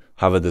 to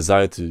have a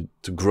desire to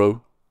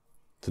grow,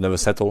 to never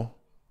settle.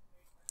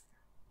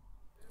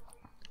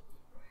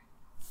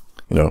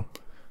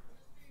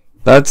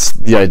 That's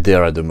the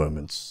idea at the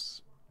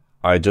moment.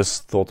 I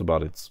just thought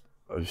about it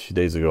a few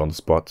days ago on the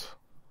spot.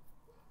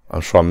 I'm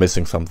sure I'm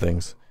missing some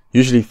things.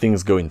 Usually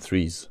things go in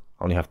threes.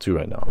 I only have two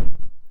right now.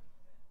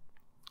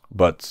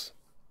 But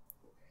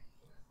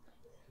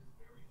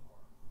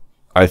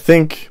I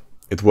think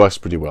it works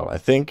pretty well. I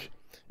think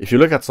if you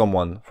look at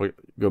someone,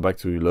 go back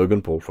to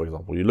Logan Paul, for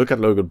example. You look at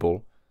Logan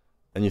Paul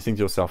and you think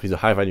to yourself, he's a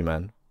high value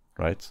man,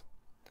 right?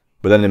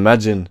 But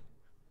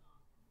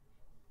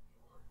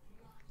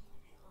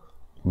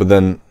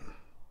then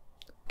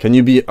can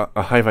you be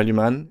a high value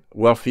man,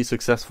 wealthy,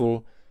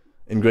 successful,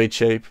 in great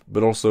shape,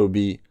 but also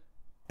be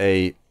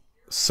a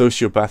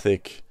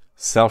sociopathic,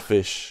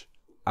 selfish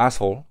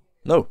asshole?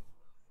 No,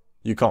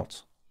 you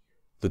can't.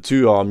 The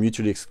two are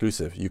mutually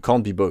exclusive. You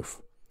can't be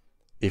both.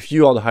 If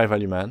you are the high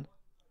value man,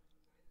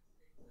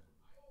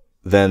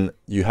 then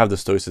you have the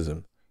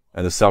stoicism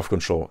and the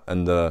self-control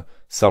and the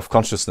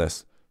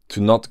self-consciousness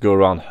to not go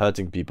around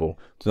hurting people,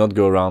 to not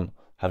go around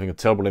having a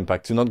terrible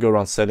impact, to not go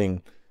around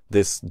selling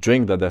this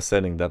drink that they're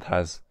selling that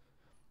has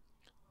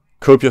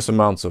copious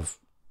amounts of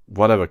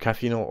whatever,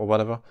 caffeine or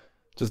whatever,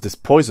 just this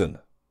poison,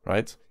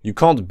 right? You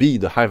can't be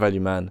the high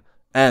value man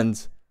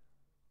and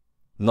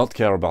not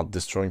care about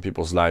destroying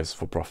people's lives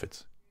for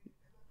profit,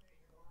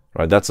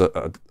 right? That's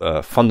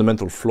a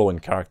fundamental flaw in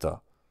character,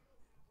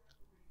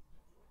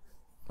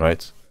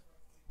 right?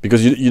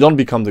 because you don't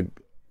become the,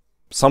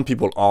 some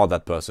people are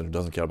that person who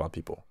doesn't care about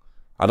people.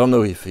 I don't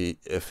know if he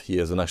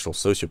is an actual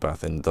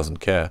sociopath and doesn't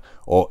care,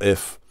 or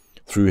if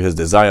through his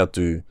desire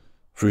to,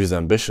 through his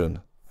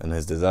ambition and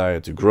his desire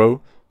to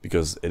grow,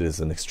 because it is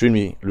an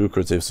extremely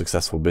lucrative,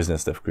 successful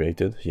business they've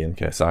created, he and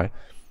KSI.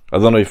 I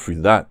don't know if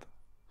through that,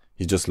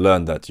 he just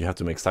learned that you have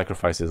to make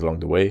sacrifices along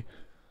the way.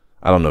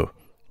 I don't know.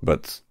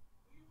 But,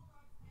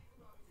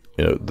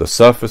 you know, the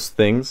surface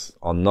things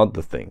are not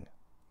the thing.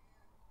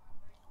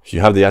 If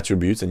you have the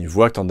attributes and you've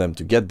worked on them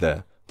to get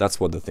there, that's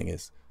what the thing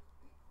is.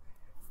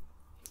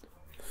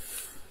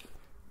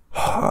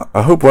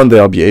 I hope one day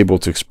I'll be able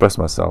to express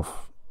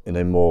myself in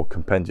a more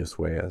compendious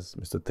way, as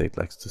Mr. Tate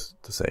likes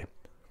to say.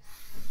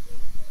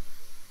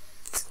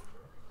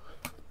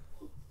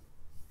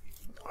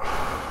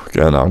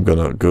 Okay, now I'm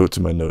gonna go to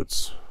my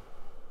notes.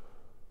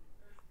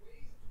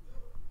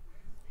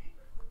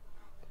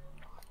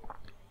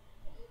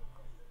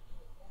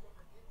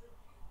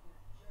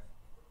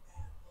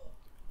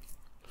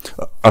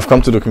 I've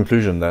come to the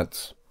conclusion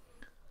that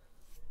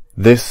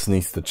this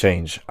needs to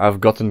change. I've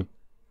gotten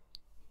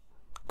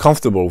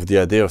comfortable with the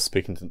idea of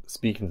speaking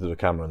to the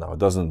camera now. It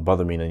doesn't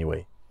bother me in any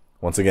way.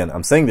 Once again,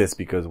 I'm saying this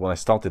because when I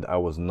started, I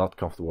was not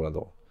comfortable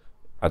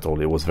at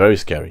all. It was very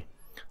scary.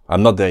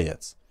 I'm not there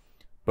yet.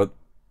 But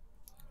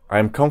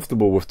I'm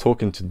comfortable with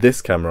talking to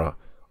this camera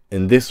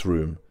in this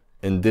room,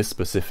 in this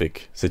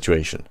specific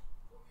situation.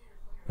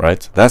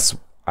 Right?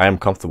 I am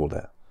comfortable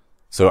there.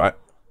 So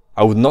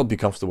I would not be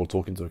comfortable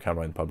talking to a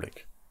camera in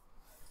public.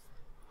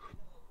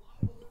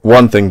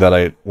 One thing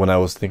that when I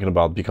was thinking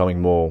about becoming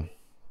more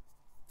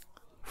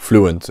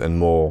fluent and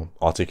more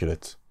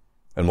articulate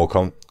and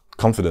more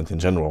confident in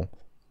general,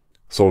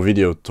 saw a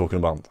video talking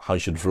about how you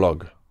should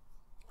vlog.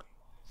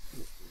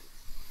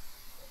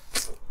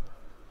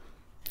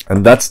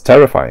 And that's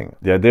terrifying.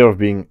 The idea of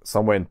being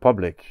somewhere in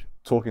public,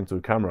 talking to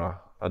a camera,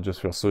 I just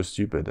feel so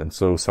stupid and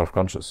so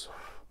self-conscious.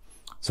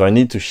 So I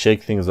need to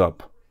shake things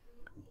up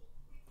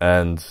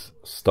and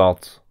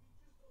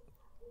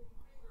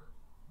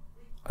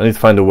I need to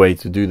find a way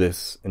to do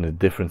this in a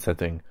different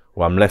setting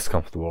where I'm less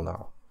comfortable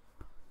now.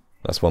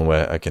 That's one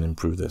way I can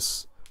improve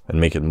this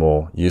and make it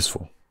more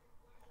useful.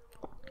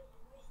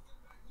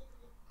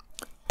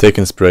 Take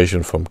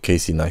inspiration from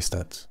Casey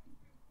Neistat.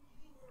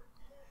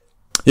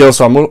 Yeah,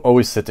 so I'm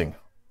always sitting.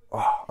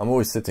 I'm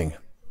always sitting.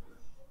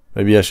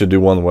 Maybe I should do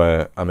one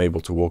where I'm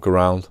able to walk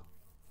around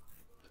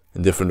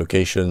in different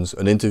locations.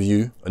 An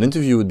interview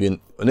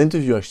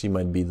actually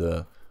might be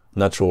the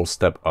natural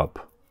step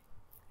up.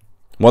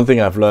 One thing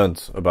I've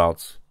learned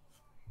about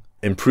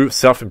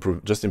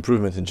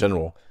improvement in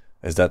general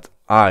is that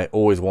I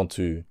always want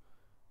to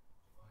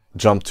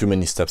jump too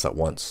many steps at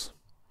once.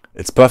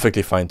 It's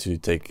perfectly fine to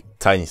take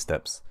tiny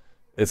steps.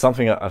 It's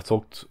something I've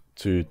talked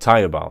to Ty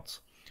about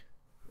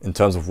in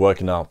terms of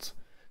working out.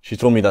 She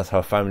told me that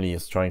her family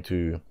is trying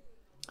to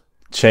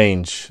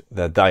change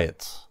their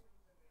diet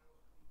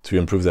to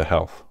improve their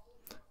health.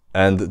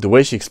 And the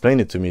way she explained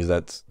it to me is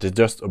that they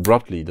just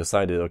abruptly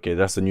decided, okay,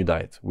 that's the new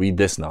diet. We eat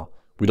this now.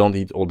 We don't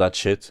eat all that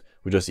shit.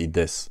 We just eat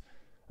this.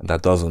 And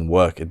that doesn't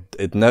work.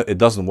 It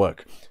doesn't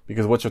work.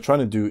 Because what you're trying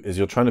to do is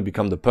you're trying to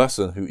become the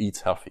person who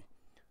eats healthy.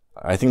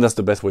 I think that's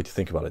the best way to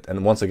think about it.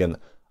 And once again,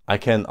 I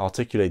can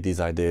articulate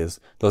these ideas.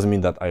 Doesn't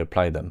mean that I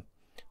apply them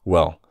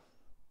well.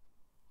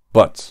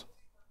 But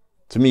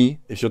to me,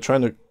 if you're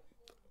trying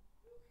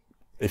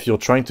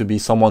to be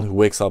someone who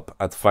wakes up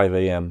at 5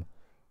 a.m.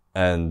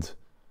 and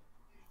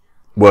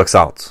works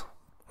out,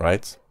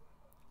 right?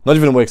 Not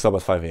even wakes up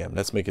at 5 a.m.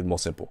 Let's make it more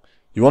simple.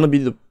 You want to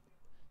be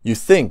you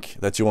think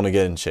that you want to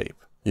get in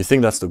shape. You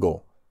think that's the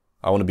goal.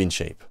 I want to be in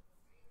shape.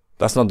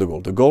 That's not the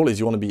goal. The goal is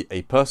you want to be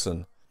a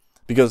person,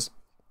 because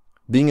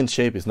being in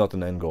shape is not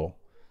an end goal.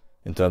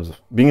 In terms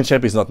of being in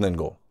shape is not an end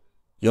goal.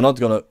 You're not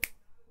going to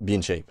be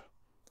in shape.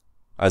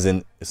 As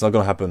in, it's not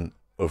going to happen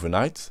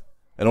overnight.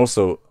 And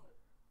also,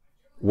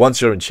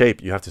 once you're in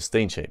shape, you have to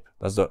stay in shape.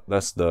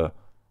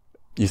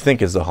 You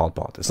think it's the hard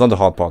part. It's not the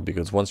hard part,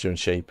 because once you're in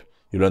shape,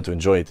 you learn to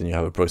enjoy it and you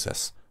have a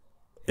process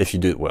if you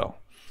do it well.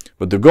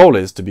 But the goal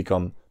is to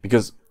become,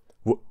 because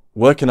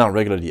working out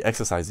regularly,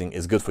 exercising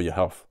is good for your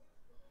health.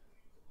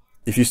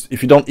 If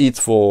you don't eat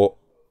for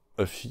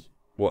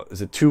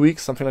 2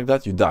 weeks, something like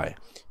that, you die.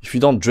 If you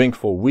don't drink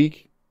for a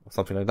week,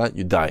 something like that,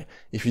 you die.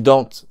 If you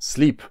don't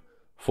sleep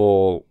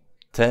for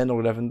 10 or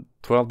 11,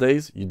 12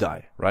 days, you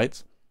die,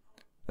 right?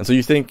 And so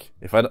you think,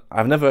 if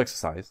I've never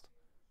exercised,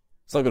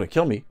 it's not going to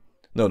kill me.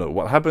 No.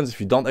 What happens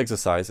if you don't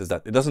exercise is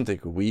that it doesn't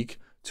take a week,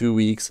 2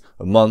 weeks,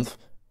 a month.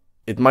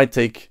 It might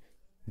take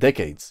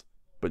decades,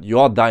 but you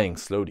are dying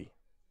slowly.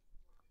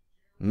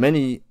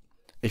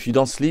 If you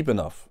don't sleep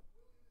enough,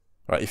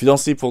 right? If you don't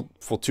sleep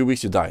for 2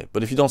 weeks, you die.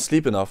 But if you don't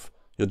sleep enough,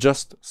 you're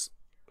just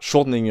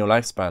shortening your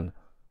lifespan.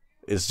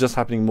 It's just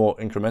happening more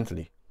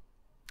incrementally.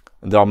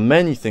 And there are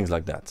many things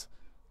like that.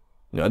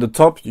 At the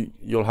top,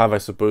 you'll have, I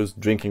suppose,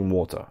 drinking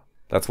water.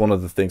 That's one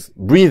of the things.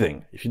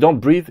 Breathing. If you don't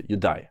breathe, you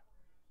die.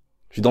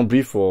 If you don't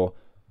breathe for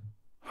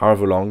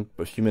however long,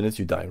 a few minutes,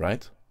 you die,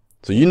 right?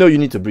 So you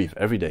need to breathe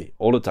every day,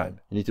 all the time.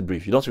 You need to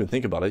breathe. You don't even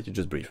think about it, you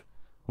just breathe.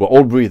 We're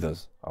all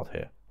breathers out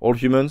here. All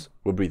humans,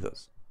 we're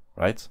breathers,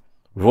 right?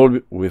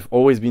 We've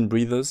always been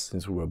breathers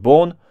since we were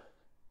born,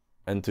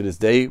 and to this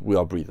day, we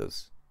are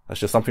breathers. That's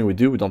just something we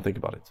do, we don't think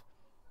about it.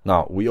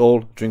 Now, we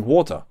all drink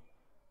water.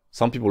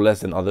 Some people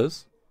less than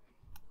others,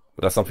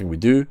 but that's something we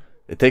do.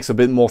 It takes a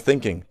bit more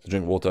thinking to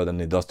drink water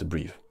than it does to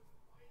breathe.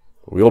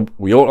 But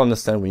we all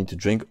understand we need to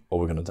drink or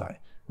we're going to die.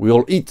 We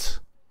all eat,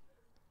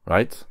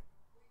 right?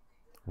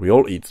 We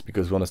all eat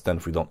because we understand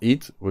if we don't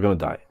eat, we're going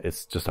to die.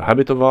 It's just a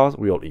habit of ours.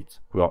 We all eat.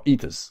 We are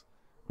eaters.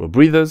 We're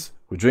breathers,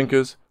 we're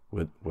drinkers,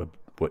 we're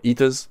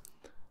eaters,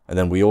 and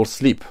then we all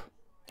sleep,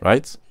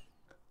 right?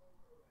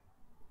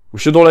 We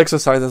should all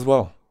exercise as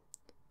well.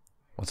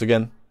 Once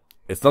again,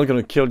 it's not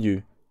going to kill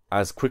you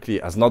as quickly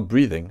as not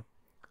breathing,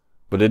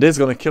 but it is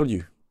going to kill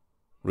you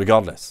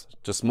regardless,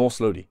 just more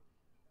slowly,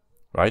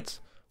 right?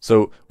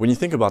 So when you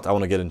think about I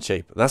want to get in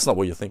shape, that's not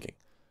what you're thinking.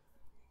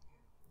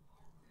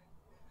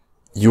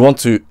 You want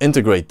to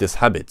integrate this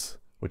habit,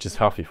 which is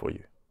healthy for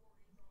you.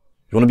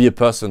 You want to be a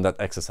person that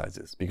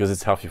exercises because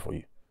it's healthy for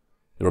you.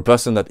 You're a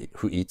person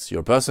who eats.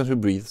 You're a person who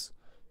breathes.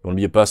 You want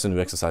to be a person who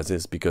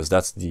exercises because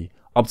that's the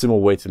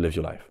optimal way to live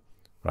your life,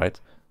 right?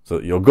 So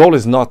your goal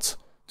is not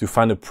to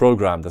find a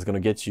program that's going to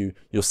get you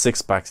your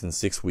 6 packs in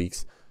 6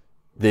 weeks,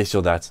 this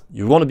or that.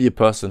 You want to be a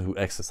person who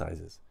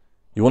exercises.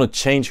 You want to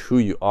change who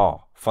you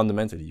are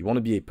fundamentally. You want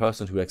to be a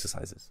person who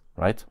exercises,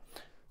 right?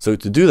 So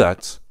to do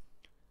that,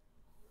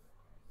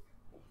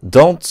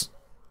 don't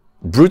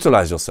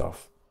brutalize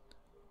yourself.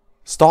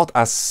 Start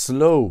as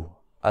slow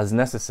as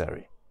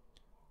necessary.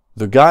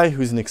 The guy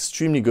who's in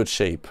extremely good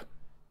shape,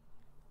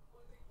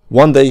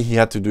 one day he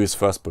had to do his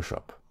first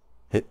push-up.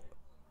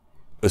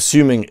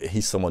 Assuming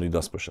he's someone who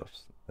does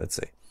push-ups, let's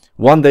say.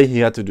 One day he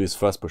had to do his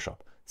first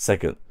push-up,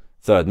 second,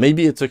 third.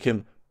 Maybe it took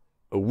him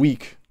a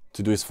week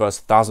to do his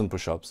first 1,000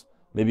 push-ups.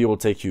 Maybe it will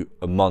take you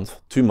a month,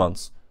 2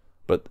 months.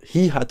 But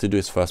he had to do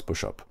his first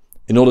push-up.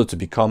 In order to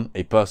become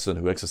a person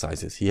who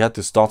exercises, he had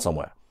to start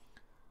somewhere.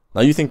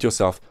 Now you think to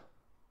yourself,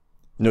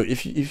 you know,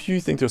 if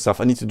you think to yourself,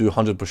 I need to do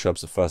 100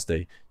 push-ups the first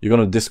day, you're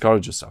going to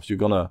discourage yourself.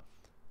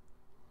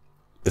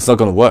 It's not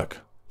going to work.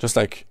 Just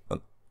like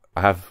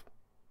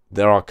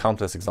there are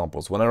countless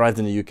examples. When I arrived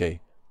in the UK,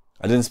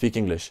 I didn't speak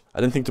English. I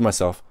didn't think to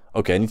myself,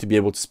 okay, I need to be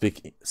able to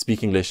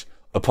speak English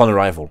upon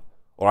arrival,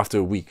 or after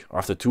a week, or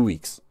after 2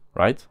 weeks,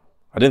 right?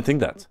 I didn't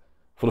think that.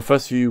 For the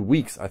first few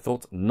weeks, I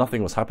thought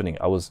nothing was happening.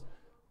 I was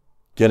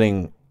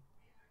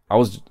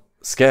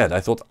scared.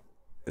 I thought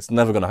it's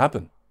never going to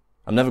happen.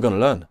 I'm never going to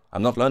learn.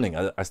 I'm not learning.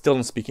 I still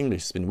don't speak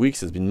English. It's been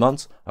weeks. It's been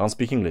months. I don't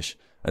speak English.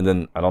 And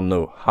then I don't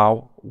know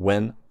how,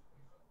 when.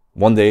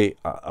 One day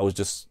I was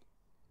just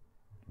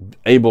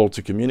able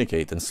to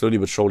communicate, and slowly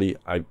but surely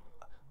I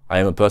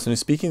am a person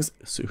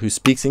who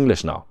speaks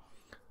English now.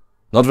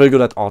 Not very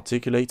good at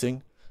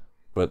articulating,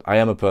 but I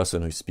am a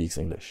person who speaks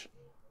English.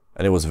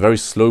 And it was a very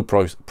slow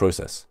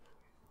process.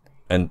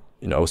 And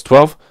I was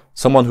 12,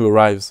 someone who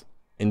arrives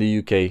in the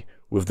UK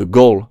with the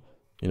goal,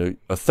 a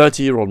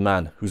 30-year-old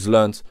man who's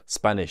learned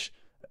Spanish,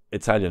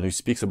 Italian, who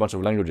speaks a bunch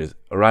of languages,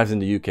 arrives in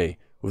the UK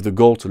with the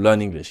goal to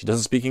learn English. He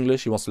doesn't speak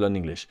English, he wants to learn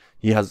English.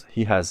 He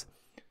has,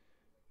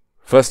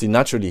 firstly,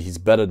 naturally, he's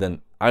better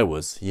than I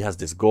was. He has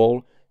this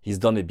goal, he's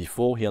done it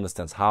before, he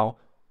understands how.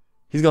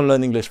 He's going to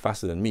learn English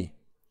faster than me,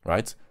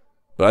 right?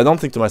 But I don't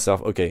think to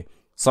myself, okay,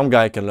 some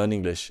guy can learn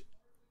English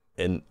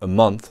in a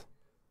month.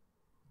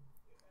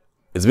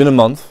 It's been a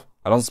month,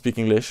 I don't speak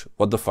English,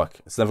 what the fuck?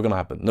 It's never going to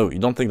happen. No, you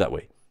don't think that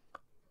way.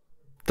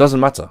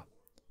 Doesn't matter.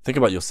 Think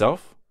about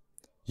yourself.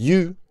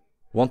 You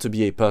want to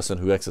be a person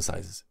who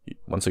exercises.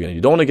 Once again,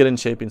 you don't want to get in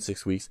shape in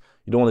 6 weeks.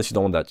 You don't want this, you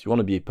don't want that. You want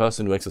to be a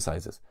person who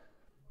exercises.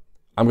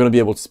 I'm going to be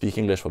able to speak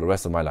English for the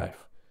rest of my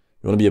life.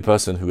 You want to be a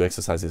person who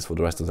exercises for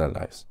the rest of their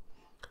lives.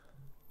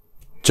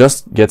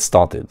 Just get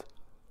started.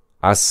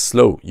 As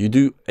slow. You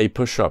do a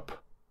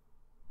push-up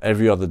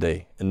every other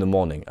day in the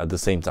morning at the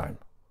same time.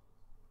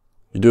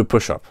 You do a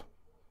push-up.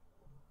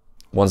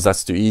 Once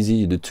that's too easy,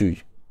 you do 2.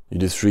 You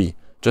do 3.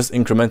 Just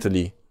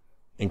incrementally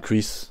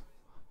increase.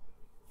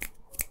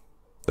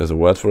 There's a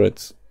word for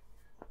it.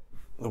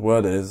 The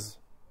word is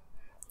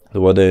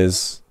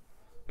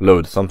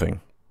load, something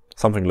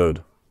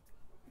load.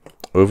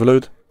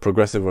 Overload,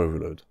 progressive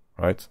overload,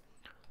 right?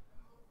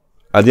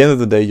 At the end of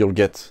the day, you'll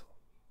get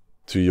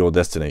to your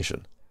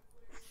destination.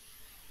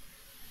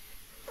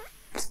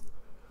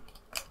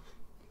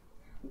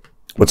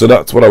 But so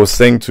that's what I was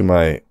saying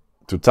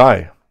to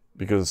Ty,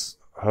 because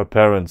her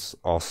parents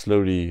are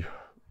slowly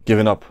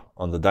giving up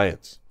on the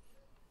diet.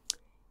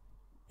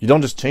 You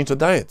don't just change the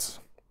diet.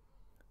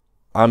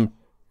 I'm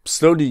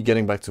slowly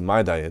getting back to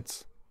my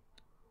diet,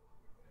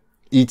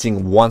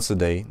 eating once a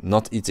day,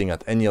 not eating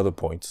at any other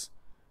points,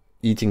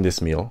 eating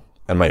this meal.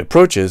 And my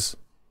approach is,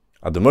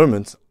 at the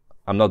moment,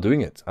 I'm not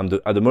doing it.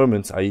 At the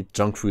moment, I eat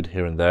junk food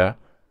here and there,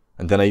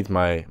 and then I eat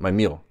my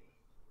meal.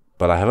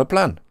 But I have a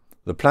plan.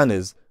 The plan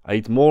is, I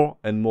eat more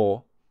and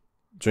more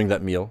during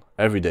that meal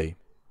every day.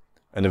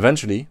 And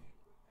eventually,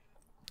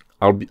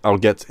 I'll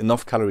get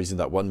enough calories in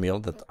that one meal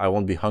that I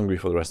won't be hungry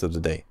for the rest of the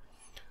day.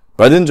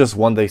 But I didn't just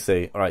one day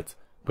say, all right,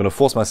 I'm going to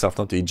force myself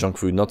not to eat junk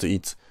food, not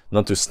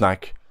to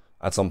snack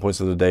at some points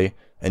of the day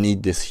and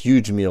eat this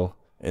huge meal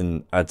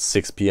at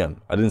 6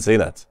 p.m. I didn't say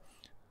that.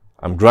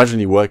 I'm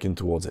gradually working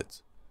towards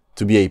it.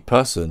 To be a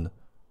person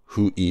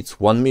who eats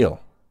one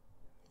meal.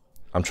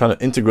 I'm trying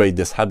to integrate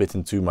this habit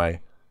into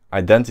my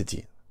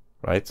identity,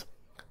 right?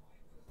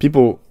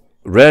 People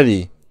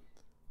rarely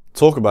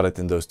talk about it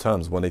in those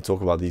terms when they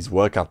talk about these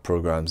workout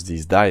programs,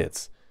 these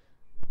diets.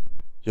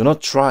 You're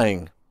not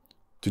trying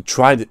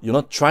you're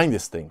not trying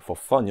this thing for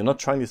fun. You're not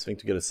trying this thing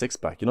to get a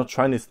six-pack. You're not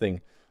trying this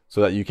thing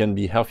so that you can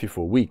be healthy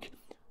for a week.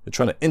 You're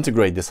trying to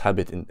integrate this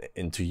habit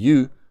into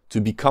you to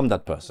become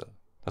that person.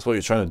 That's what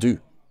you're trying to do.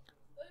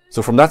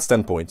 So from that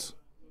standpoint,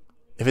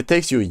 if it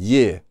takes you a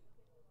year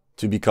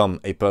to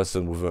become a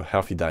person with a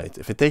healthy diet,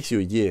 if it takes you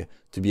a year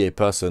to be a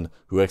person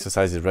who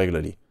exercises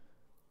regularly,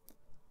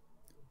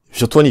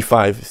 if you're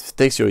 25, if it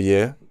takes you a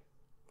year,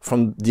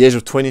 from the age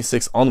of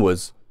 26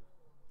 onwards,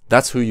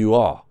 that's who you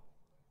are.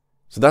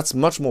 So that's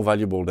much more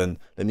valuable than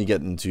let me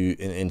get in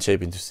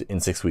shape in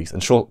 6 weeks.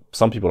 And sure,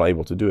 some people are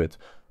able to do it,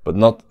 but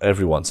not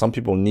everyone. Some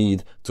people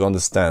need to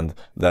understand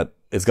that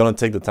it's going to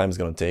take the time it's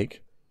going to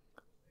take,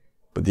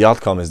 but the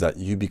outcome is that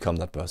you become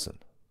that person.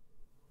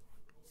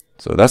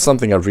 So that's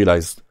something I've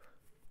realized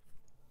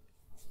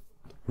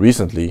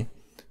recently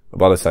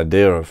about this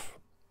idea of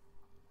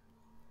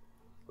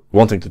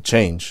wanting to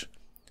change,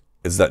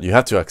 is that you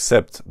have to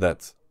accept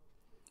that,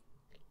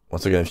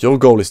 once again, if your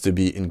goal is to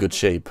be in good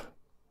shape,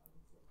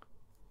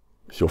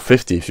 if you're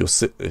 50, if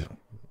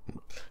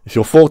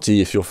you're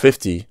 40, if you're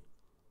 50,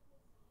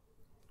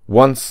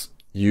 once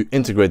you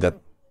integrate that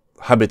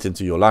habit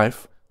into your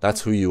life,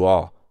 that's who you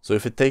are. So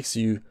if it takes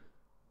you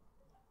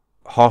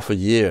half a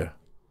year,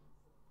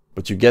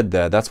 but you get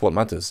there, that's what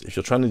matters. If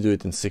you're trying to do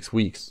it in 6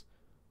 weeks,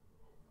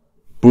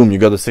 boom, you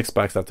got a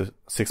six-pack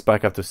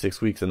after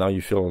 6 weeks, and now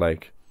you feel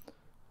like,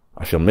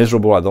 I feel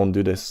miserable, I don't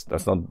do this.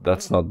 That's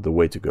not the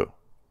way to go.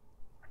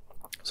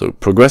 So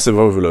progressive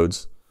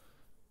overloads,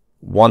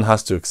 one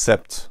has to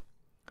accept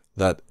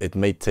that it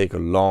may take a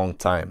long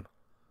time,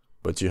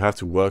 but you have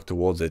to work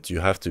towards it. You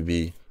have to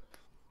be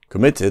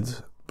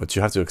committed, but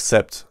you have to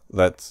accept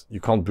that you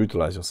can't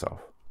brutalize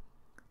yourself.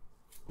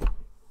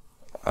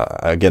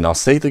 Again, I'll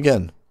say it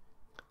again.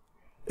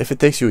 If it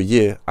takes you a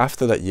year,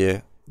 after that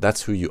year,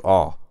 that's who you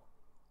are.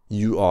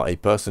 You are a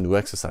person who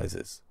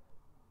exercises,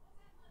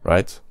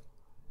 right?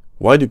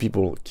 Why do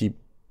people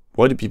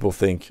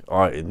think, all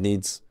right, it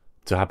needs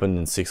to happen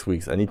in 6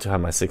 weeks. I need to have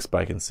my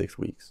six-pack in 6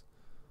 weeks.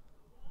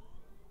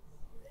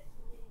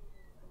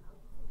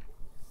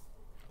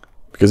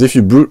 Because if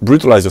you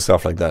brutalize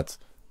yourself like that,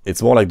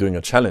 it's more like doing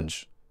a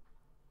challenge,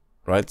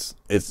 right?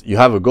 You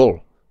have a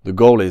goal. The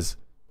goal is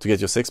to get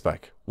your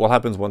six-pack. What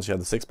happens once you have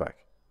the six-pack?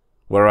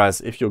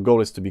 Whereas if your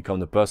goal is to become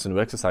the person who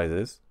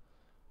exercises,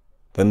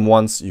 then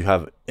once you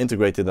have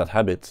integrated that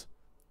habit,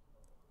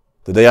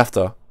 the day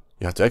after,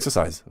 you have to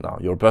exercise. Now,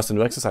 you're a person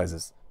who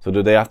exercises. So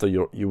the day after,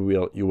 you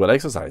will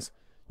exercise.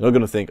 You're not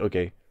going to think,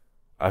 okay,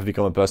 I've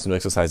become a person who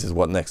exercises,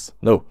 what next?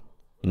 No.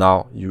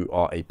 Now you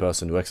are a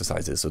person who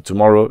exercises. So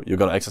tomorrow, you're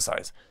going to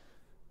exercise.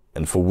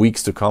 And for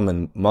weeks to come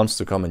and months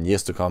to come and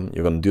years to come,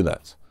 you're going to do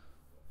that.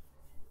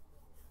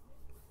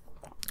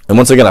 And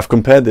once again, I've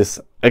compared this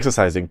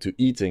exercising to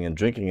eating and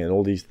drinking and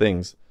all these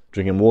things,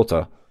 drinking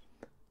water,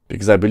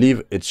 because I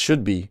believe it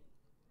should be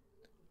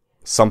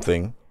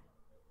something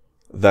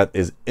that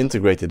is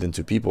integrated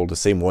into people the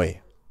same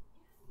way.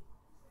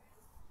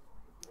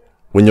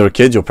 When you're a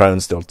kid, your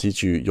parents, they'll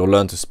teach you, you'll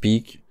learn to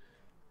speak,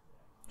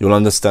 you'll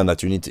understand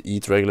that you need to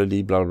eat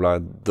regularly, blah, blah,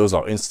 blah. Those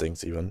are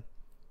instincts even.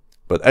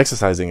 But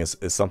exercising is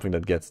something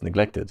that gets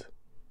neglected.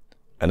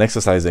 And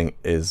exercising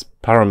is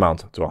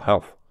paramount to our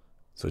health.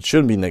 So it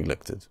shouldn't be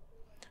neglected.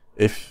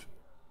 If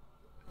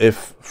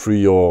through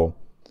your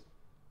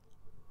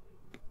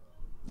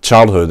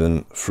childhood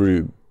and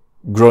through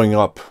growing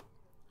up,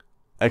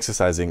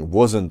 exercising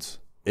wasn't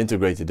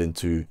integrated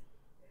into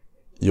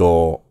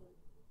your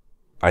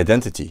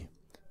identity,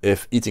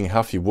 if eating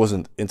healthy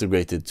wasn't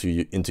integrated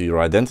into your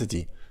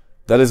identity,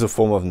 that is a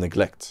form of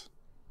neglect.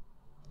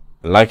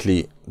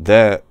 Likely,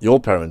 your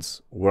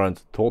parents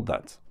weren't taught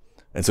that.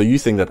 And so you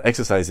think that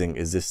exercising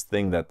is this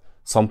thing that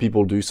some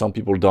people do, some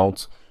people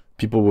don't.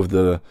 People with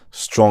the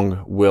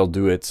strong will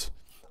do it,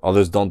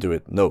 others don't do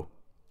it. No.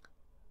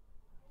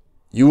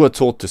 You were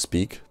taught to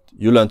speak,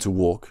 you learned to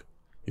walk,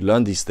 you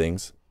learned these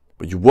things,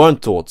 but you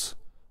weren't taught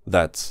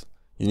that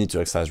you need to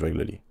exercise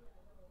regularly.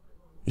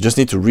 You just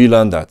need to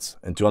relearn that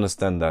and to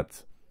understand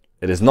that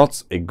it is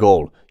not a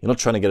goal. You're not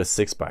trying to get a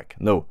six-pack.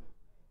 No.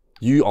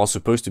 You are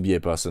supposed to be a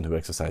person who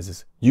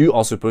exercises. You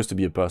are supposed to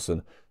be a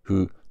person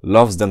who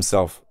loves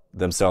themselves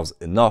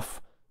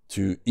enough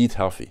to eat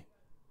healthy.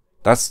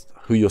 That's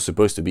who you're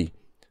supposed to be.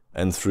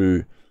 And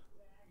through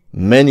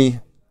many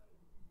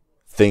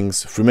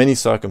things, through many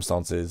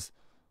circumstances,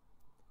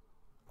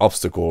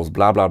 obstacles,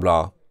 blah, blah,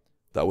 blah,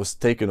 that was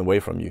taken away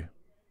from you.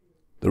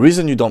 The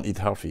reason you don't eat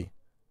healthy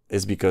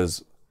is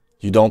because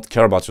you don't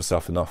care about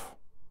yourself enough.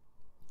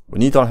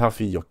 When you eat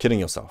unhealthy, you're killing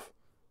yourself.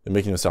 You're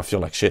making yourself feel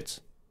like shit.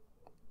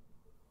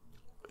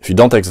 If you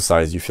don't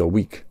exercise, you feel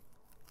weak.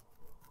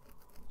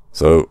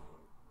 So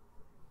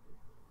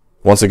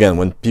once again,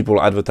 when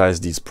people advertise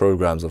these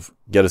programs of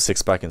get a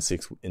six-pack in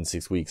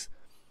 6 weeks,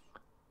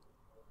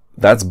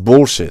 that's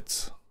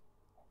bullshit.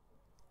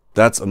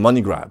 That's a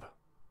money grab.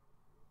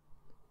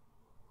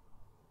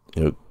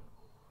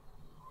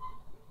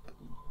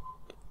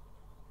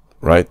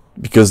 Right?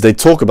 Because they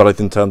talk about it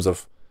in terms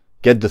of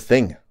get the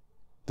thing,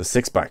 the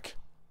six-pack.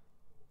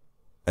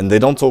 And they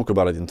don't talk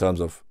about it in terms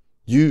of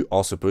you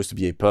are supposed to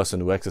be a person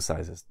who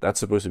exercises. That's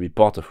supposed to be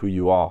part of who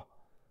you are,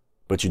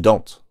 but you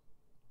don't.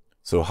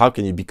 So how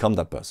can you become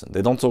that person?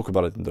 They don't talk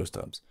about it in those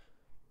terms.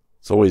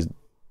 It's always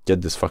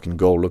get this fucking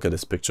goal, look at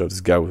this picture of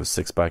this guy with a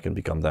six-pack and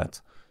become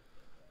that.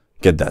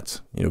 Get that.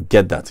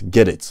 Get that.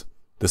 Get it.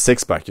 The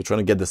six-pack. You're trying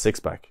to get the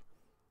six-pack.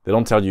 They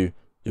don't tell you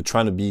you're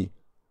trying to be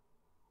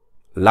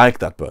like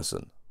that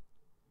person.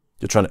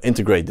 You're trying to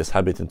integrate this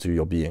habit into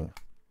your being.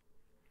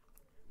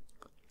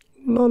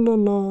 La la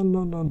la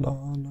la la la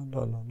la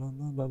la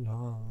la la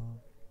la.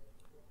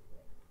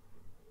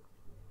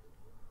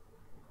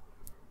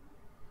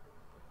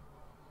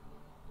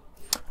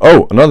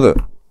 Oh,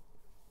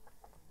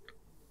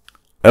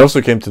 I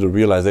also came to the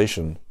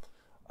realization,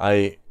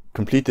 I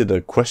completed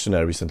a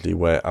questionnaire recently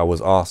where I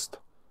was asked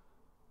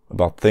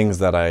about things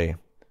that I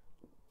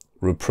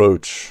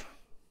reproach.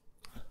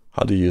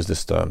 How do you use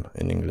this term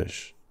in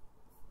English?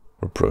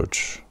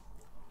 Reproach.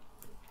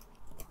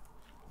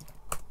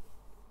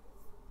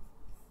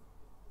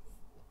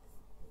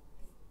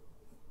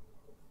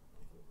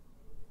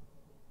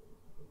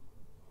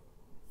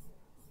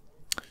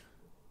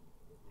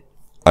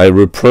 I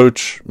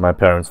reproach my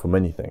parents for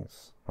many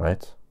things,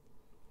 right?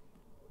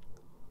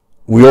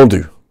 We all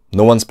do.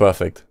 No one's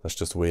perfect. That's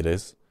just the way it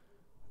is.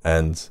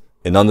 And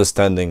in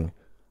understanding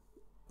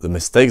the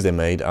mistakes they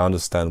made, I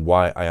understand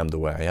why I am the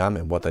way I am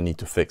and what I need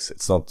to fix.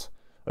 It's not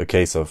a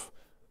case of,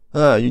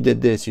 you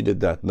did this, you did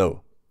that.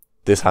 No,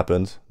 this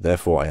happened,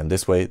 therefore I am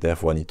this way,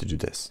 therefore I need to do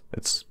this.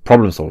 It's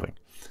problem solving.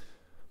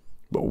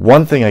 But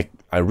one thing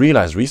I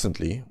realized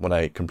recently when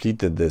I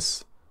completed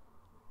this,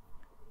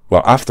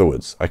 well,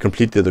 afterwards, I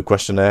completed the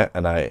questionnaire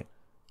and I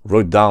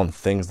wrote down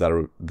things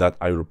that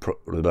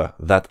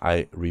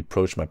I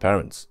reproached my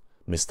parents,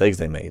 mistakes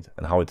they made,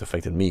 and how it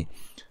affected me.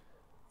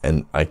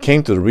 And I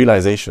came to the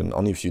realization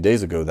only a few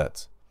days ago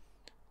that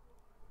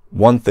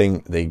one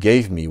thing they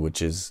gave me,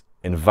 which is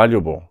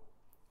invaluable,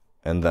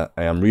 and that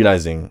I am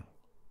realizing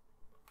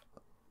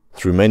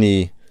through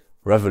many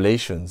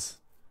revelations,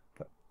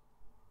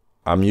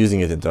 I'm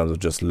using it in terms of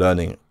just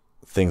learning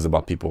things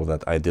about people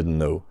that I didn't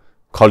know,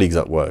 colleagues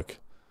at work,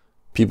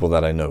 people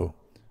that I know.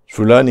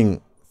 Through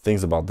learning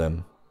things about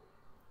them,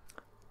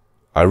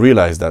 I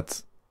realized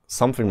that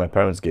something my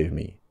parents gave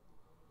me,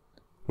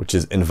 which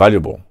is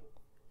invaluable.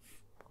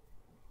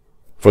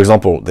 For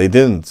example, they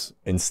didn't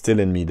instill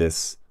in me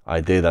this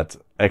idea that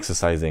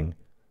exercising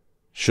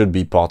should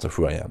be part of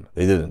who I am.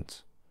 They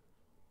didn't.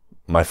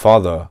 My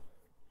father,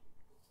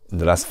 in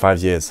the last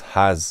 5 years,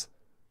 has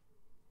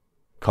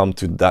come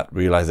to that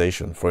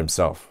realization for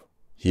himself.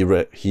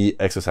 He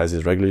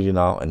exercises regularly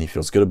now and he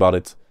feels good about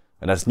it,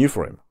 and that's new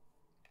for him,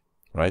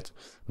 right?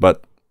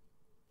 But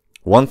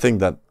one thing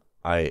that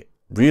I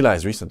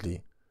realized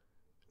recently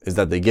is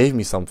that they gave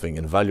me something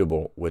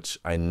invaluable which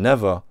I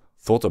never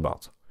thought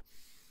about.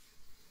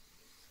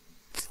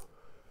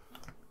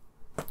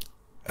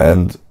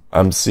 And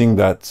I'm seeing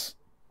that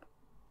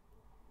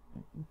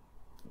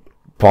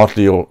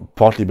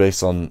partly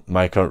based on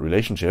my current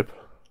relationship.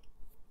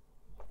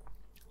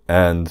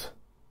 And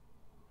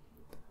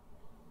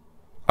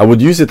I would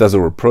use it as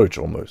a reproach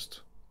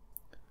almost.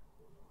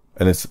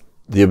 And it's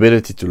the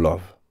ability to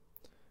love.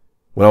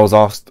 When I was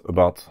asked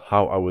about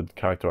how I would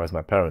characterize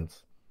my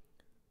parents,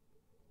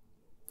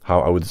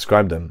 how I would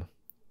describe them,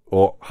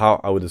 or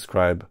how I would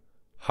describe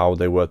how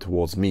they were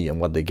towards me and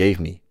what they gave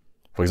me.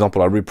 For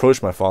example, I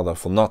reproached my father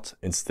for not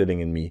instilling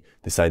in me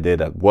this idea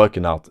that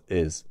working out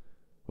is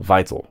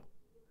vital.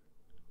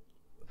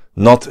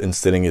 Not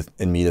instilling it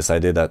in me this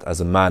idea that as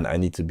a man I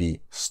need to be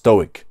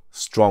stoic,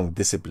 strong,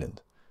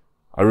 disciplined.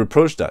 I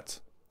reproached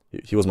that.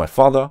 He was my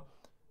father,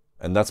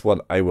 and that's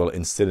what I will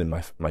instill in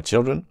my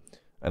children,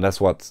 and that's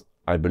what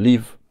I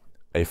believe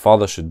a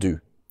father should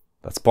do.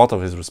 That's part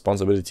of his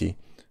responsibility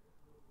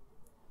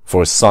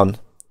for his son,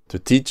 to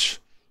teach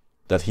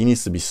that he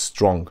needs to be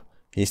strong,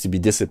 he needs to be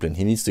disciplined,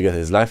 he needs to get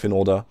his life in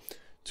order,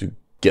 to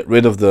get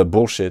rid of the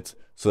bullshit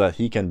so that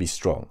he can be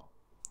strong.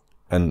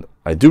 And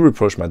I do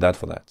reproach my dad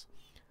for that.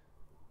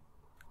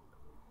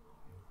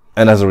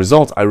 And as a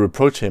result, I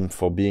reproach him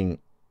for being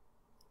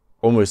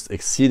almost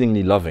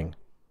exceedingly loving.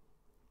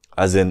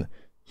 As in,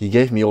 he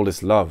gave me all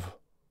this love.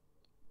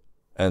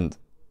 And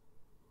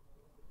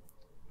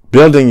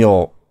building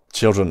your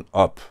children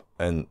up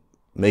and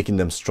making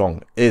them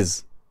strong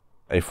is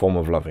a form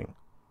of loving.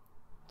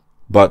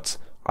 But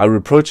I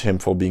reproach him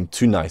for being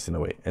too nice in a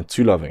way and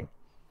too loving.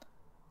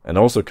 And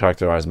I also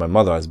characterize my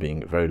mother as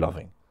being very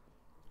loving.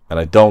 And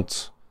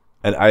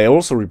I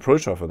also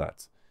reproach her for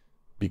that,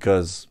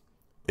 because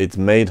it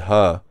made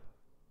her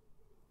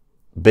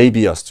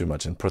baby us too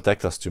much and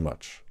protect us too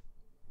much.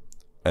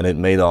 And it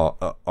made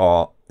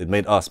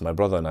us, my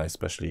brother and I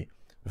especially,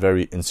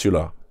 very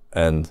insular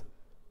and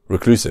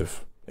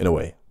reclusive in a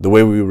way, the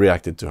way we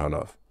reacted to her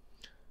love.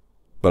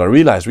 But I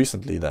realized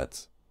recently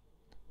that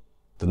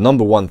the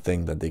number one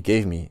thing that they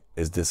gave me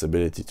is this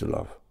ability to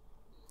love.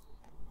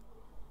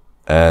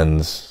 And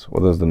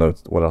what else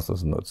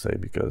does the note say?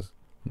 Because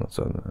not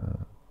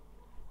so.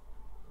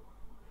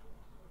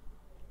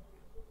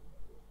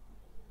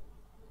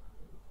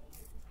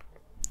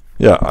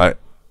 Yeah,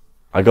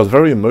 I got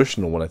very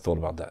emotional when I thought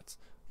about that.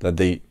 That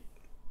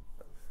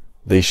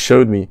they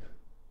showed me.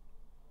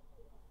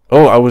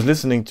 Oh, I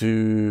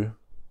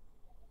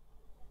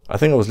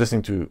think I was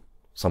listening to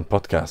some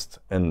podcast,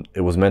 and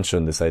it was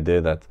mentioned this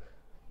idea that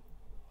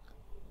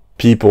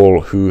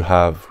people who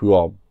are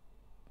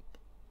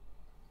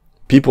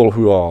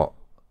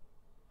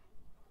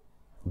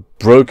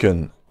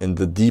broken in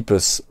the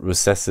deepest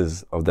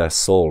recesses of their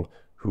soul,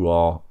 who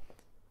are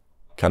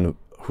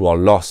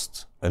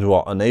lost and who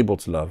are unable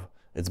to love,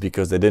 it's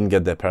because they didn't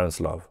get their parents'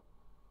 love.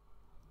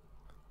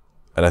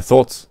 And I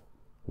thought,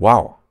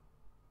 wow,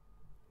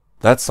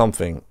 that's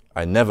something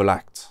I never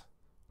lacked.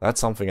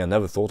 That's something I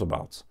never thought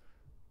about,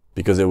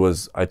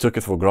 because I took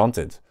it for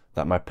granted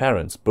that my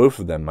parents, both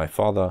of them, my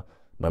father,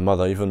 my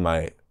mother, even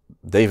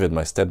David,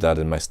 my stepdad,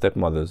 and my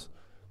stepmothers,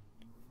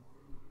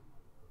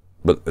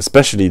 but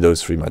especially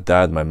those three, my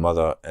dad, my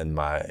mother, and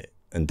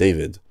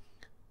David,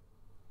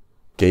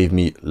 gave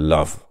me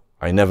love.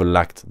 I never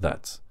lacked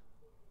that.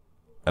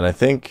 And I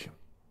think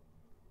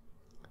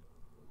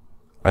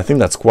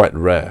that's quite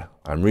rare.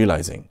 I'm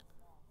realizing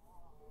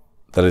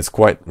that it's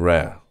quite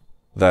rare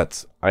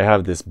that I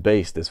have this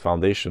base, this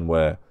foundation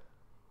where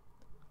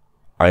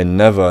I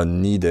never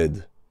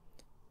needed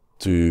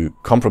to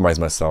compromise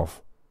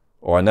myself,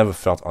 or I never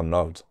felt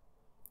unloved.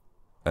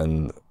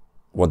 And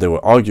what they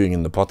were arguing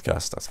in the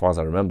podcast, as far as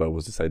I remember,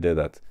 was this idea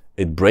that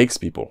it breaks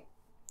people.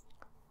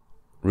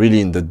 Really,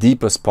 in the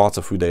deepest parts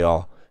of who they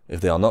are, if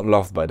they are not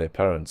loved by their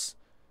parents,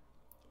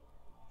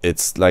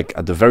 it's like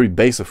at the very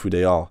base of who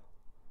they are,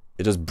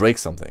 it just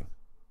breaks something.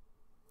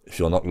 If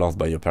you're not loved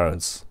by your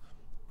parents,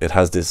 it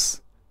has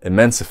this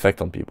immense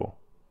effect on people.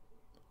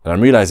 And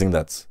I'm realizing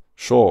that,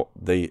 sure,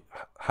 they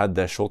had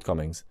their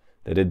shortcomings.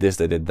 They did this,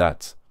 they did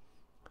that.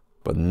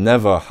 But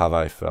never have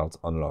I felt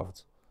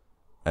unloved.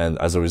 And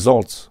as a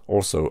result,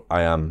 also,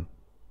 I am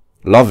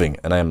loving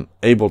and I am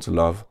able to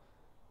love.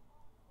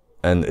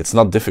 And it's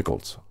not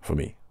difficult for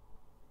me.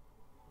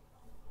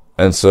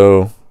 And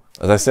so,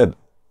 as I said,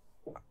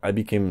 I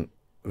became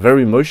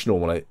very emotional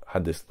when I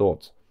had this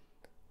thought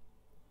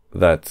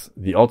that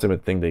the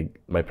ultimate thing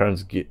my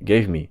parents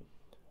gave me,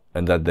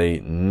 and that they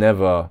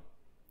never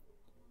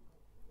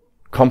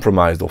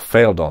compromised or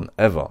failed on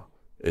ever,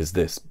 is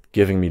this,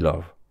 giving me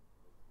love.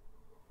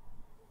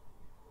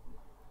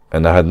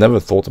 And I had never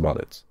thought about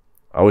it.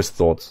 I always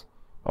thought,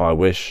 oh, I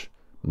wish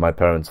my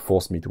parents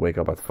forced me to wake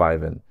up at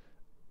 5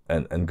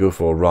 and go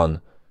for a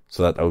run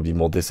so that I would be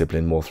more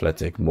disciplined, more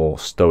athletic, more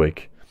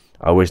stoic.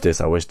 I wish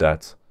this, I wish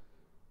that.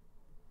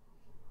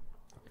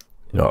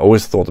 I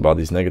always thought about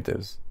these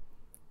negatives.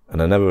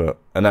 And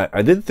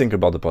I did think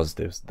about the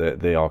positives.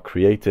 They are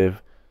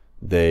creative.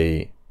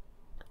 They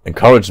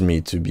encouraged me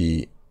to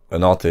be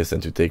an artist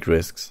and to take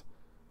risks.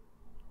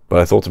 But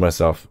I thought to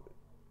myself,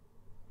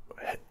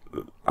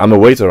 I'm a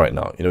waiter right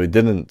now. It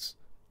didn't,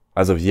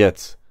 as of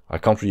yet, I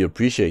can't really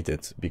appreciate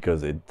it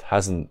because it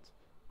hasn't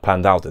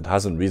panned out. It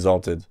hasn't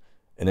resulted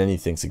in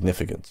anything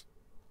significant.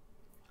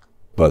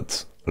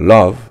 But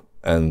love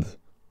and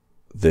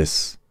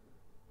these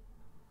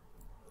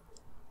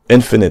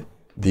infinite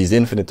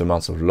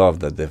amounts of love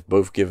that they've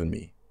both given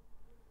me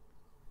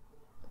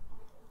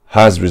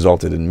has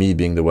resulted in me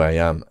being the way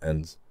I am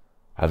and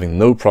having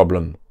no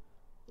problem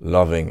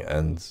loving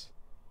and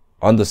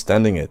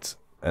understanding it,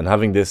 and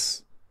having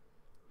this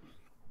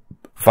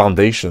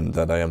foundation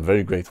that I am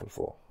very grateful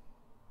for.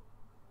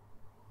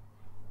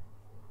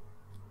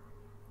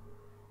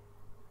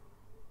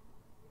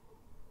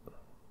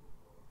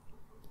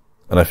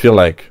 And I feel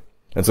like,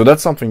 and so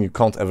that's something you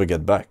can't ever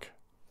get back.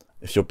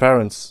 If your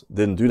parents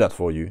didn't do that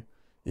for you,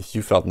 if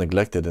you felt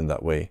neglected in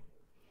that way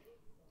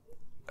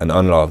and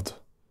unloved,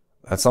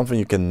 that's something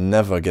you can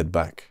never get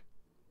back.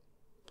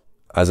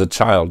 As a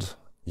child,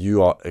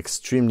 you are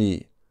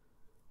extremely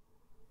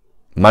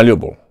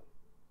malleable.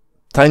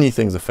 Tiny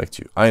things affect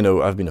you. I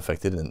know I've been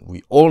affected, and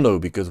we all know,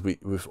 because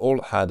we've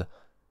all had,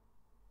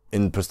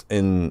 in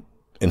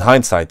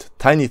hindsight,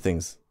 tiny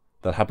things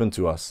that happened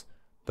to us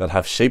that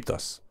have shaped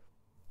us.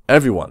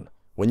 Everyone.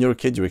 When you're a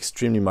kid, you're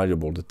extremely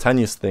malleable. The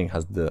tiniest thing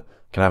can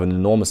have an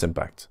enormous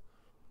impact.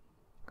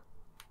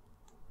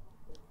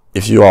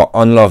 If you are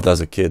unloved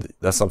as a kid,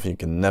 that's something you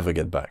can never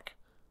get back.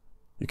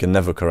 You can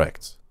never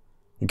correct.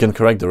 You can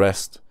correct the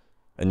rest,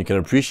 and you can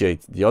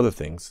appreciate the other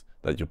things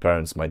that your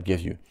parents might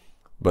give you.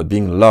 But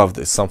being loved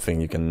is something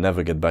you can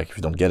never get back if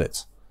you don't get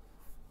it.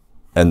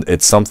 And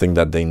it's something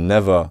that they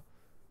never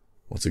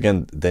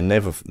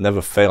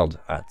failed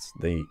at.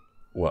 They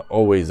were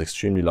always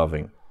extremely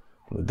loving.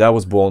 From the day I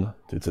was born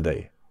to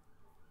today.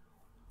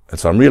 And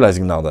so I'm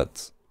realizing now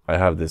that I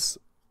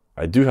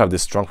do have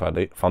this strong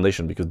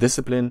foundation, because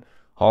discipline,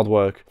 hard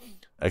work,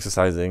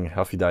 exercising,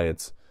 healthy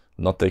diet,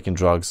 not taking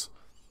drugs,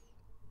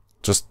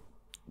 just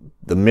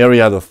the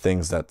myriad of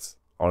things that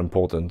are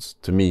important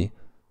to me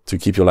to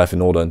keep your life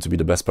in order and to be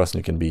the best person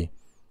you can be.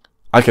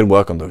 I can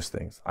work on those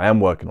things. I am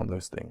working on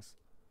those things.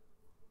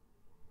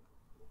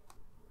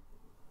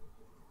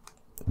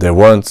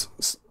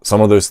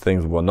 Some of those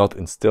things were not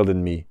instilled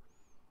in me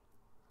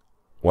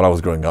when I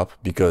was growing up,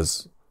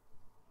 because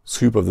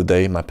scoop of the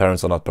day, my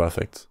parents are not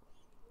perfect,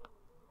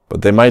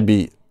 but they might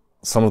be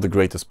some of the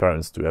greatest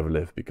parents to ever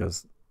live,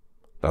 because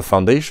that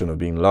foundation of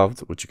being loved,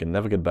 which you can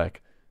never get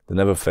back, they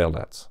never failed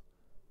at.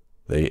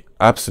 They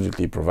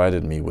absolutely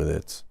provided me with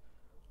it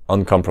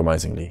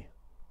uncompromisingly.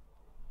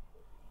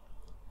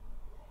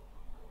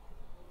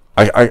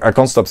 I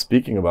can't stop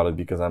speaking about it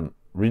because I'm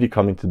really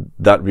coming to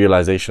that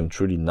realization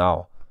truly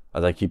now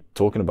as I keep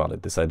talking about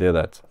it. This idea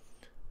that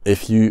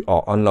if you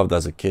are unloved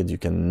as a kid, you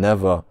can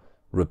never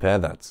repair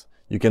that.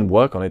 You can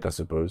work on it, I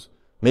suppose.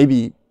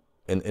 Maybe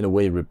in a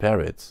way repair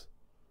it.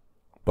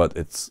 But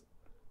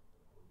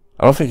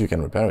I don't think you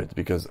can repair it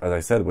because, as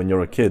I said, when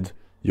you're a kid,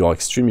 you are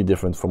extremely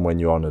different from when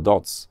you are an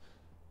adult.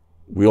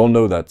 We all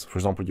know that, for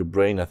example, your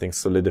brain, I think,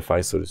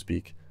 solidifies, so to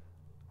speak,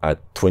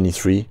 at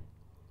 23.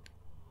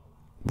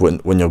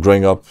 When you're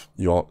growing up,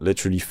 you're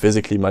literally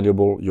physically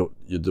malleable. You're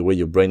the way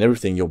your brain,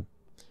 everything,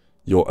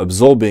 you're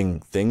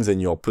absorbing things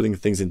and you're putting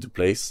things into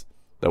place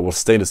that will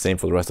stay the same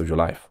for the rest of your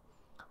life.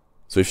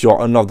 So if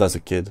you're unloved as a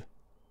kid,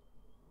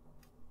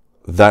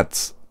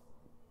 that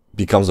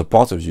becomes a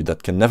part of you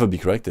that can never be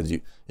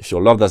corrected. If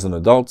you're loved as an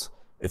adult,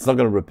 it's not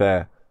going to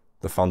repair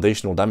the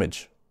foundational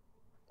damage.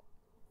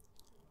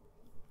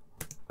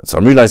 So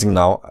I'm realizing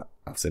now,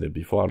 I've said it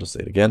before, I'll just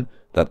say it again,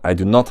 that I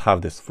do not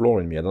have this flaw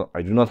in me.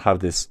 I do not have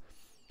this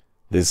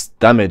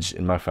damage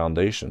in my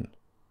foundation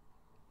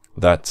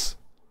that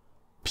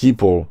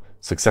people,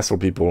 successful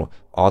people,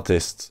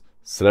 artists,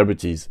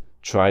 celebrities,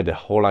 try their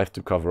whole life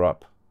to cover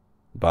up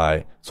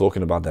by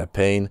talking about their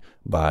pain,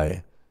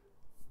 by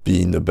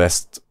being the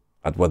best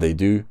at what they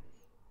do.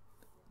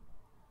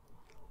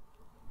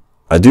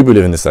 I do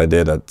believe in this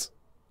idea that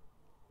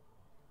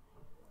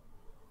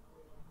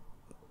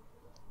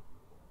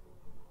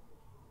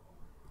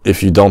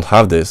if you don't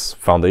have this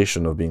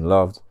foundation of being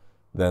loved,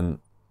 then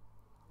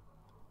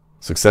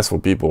successful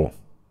people,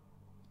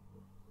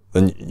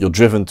 then you're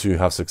driven to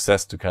have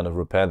success to kind of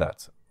repair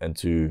that.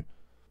 And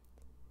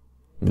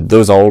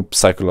those are all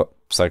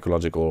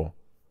psychological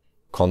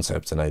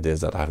concepts and ideas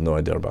that I have no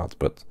idea about.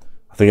 But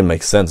I think it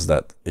makes sense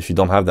that if you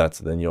don't have that,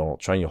 then you're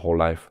trying your whole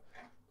life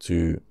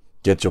to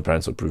get your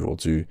parents' approval,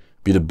 to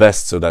be the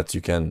best so that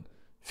you can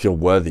feel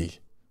worthy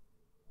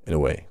in a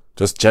way.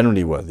 Just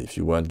generally worthy if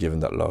you weren't given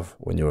that love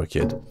when you were a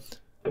kid.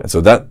 And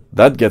so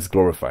that gets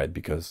glorified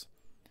because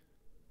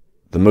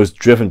the most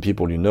driven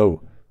people you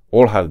know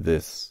all have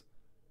this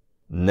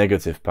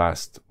negative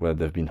past where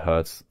they've been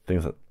hurt,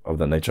 things of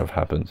that nature have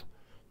happened.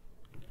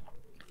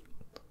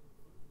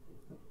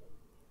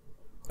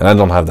 And I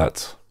don't have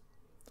that.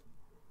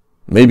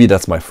 Maybe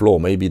that's my flaw.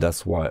 Maybe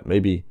that's why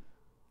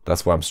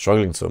I'm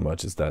struggling so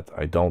much, is that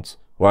I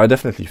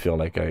definitely feel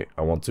like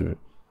I want to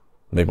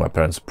make my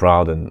parents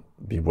proud and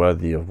be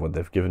worthy of what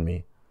they've given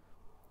me.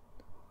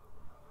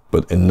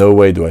 But in no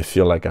way do I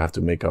feel like I have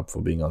to make up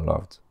for being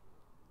unloved.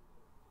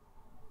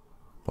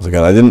 Once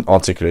again, I didn't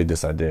articulate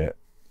this idea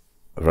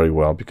very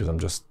well because I'm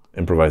just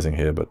improvising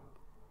here, but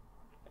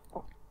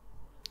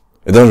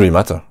it doesn't really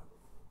matter.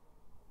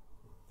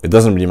 It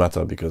doesn't really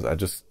matter because I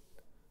just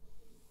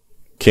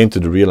came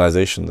to the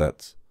realization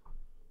that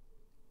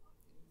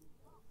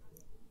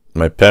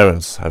my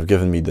parents have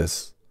given me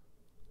this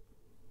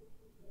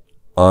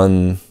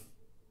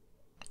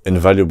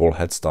invaluable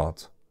head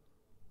start.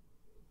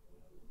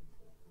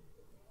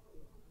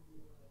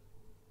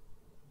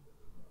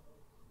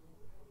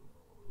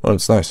 Well,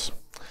 it's nice.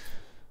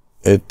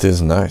 It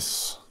is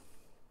nice.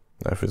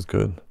 Life is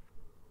good.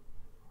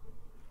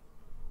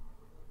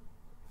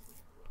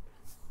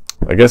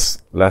 I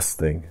guess last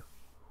thing,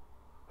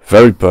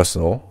 very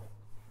personal.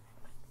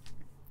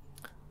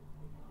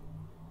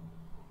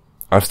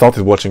 I've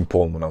started watching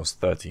porn when I was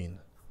 13.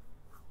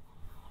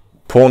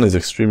 Porn is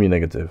extremely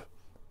negative,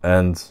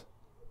 and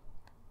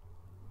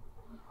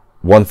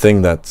one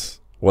thing that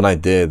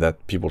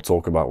people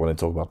talk about when they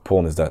talk about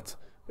porn is that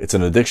it's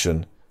an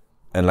addiction,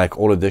 and like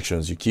all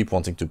addictions, you keep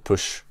wanting to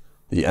push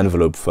the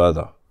envelope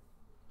further.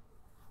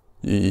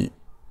 You're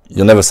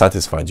never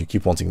satisfied, you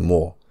keep wanting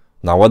more.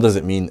 Now, what does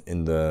it mean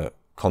in the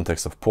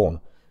context of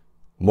porn?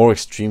 More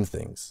extreme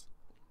things,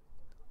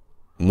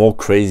 more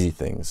crazy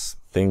things,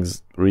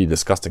 really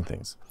disgusting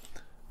things.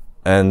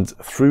 And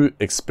through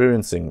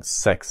experiencing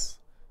sex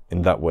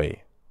in that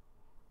way,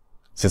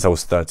 since I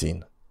was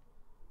 13,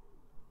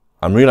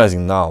 I'm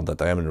realizing now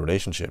that I am in a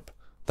relationship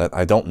that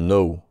I don't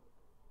know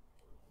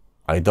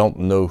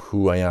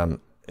who I am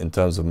in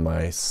terms of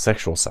my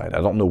sexual side. I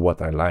don't know what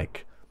I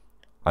like.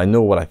 I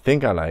know what I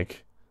think I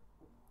like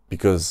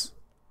because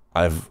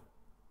I've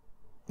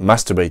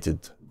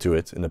masturbated to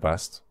it in the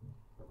past,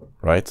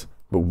 right?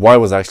 But why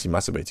was I actually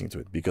masturbating to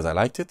it? Because I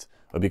liked it,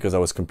 or because I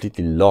was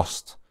completely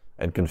lost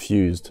and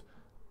confused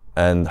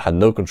and had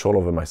no control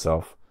over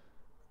myself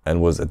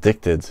and was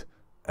addicted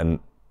and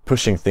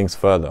pushing things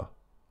further,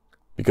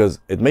 because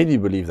it made me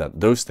believe that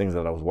those things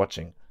that I was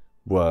watching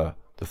were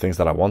the things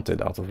that I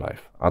wanted out of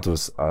life, out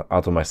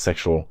of my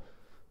sexual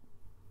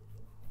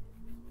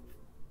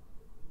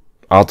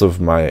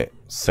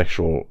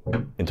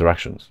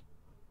interactions.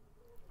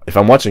 If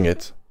I'm watching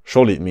it,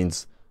 surely it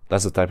means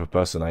that's the type of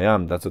person I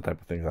am. That's the type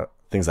of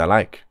things I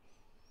like.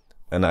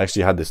 And I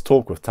actually had this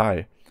talk with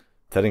Ty,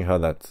 telling her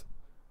that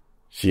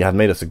she had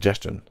made a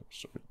suggestion.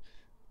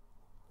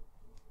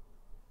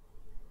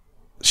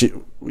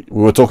 We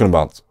were talking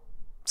about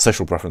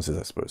sexual preferences,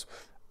 I suppose,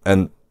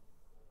 and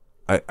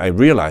I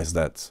realized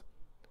that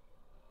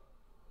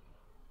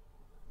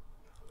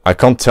I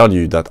can't tell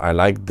you that I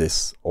like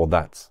this or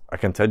that. I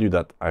can tell you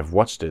that I've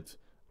watched it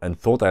and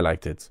thought I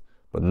liked it,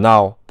 but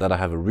now that I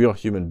have a real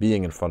human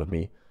being in front of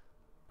me,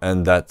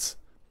 and that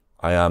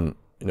I am,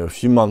 a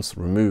few months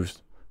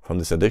removed from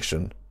this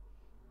addiction,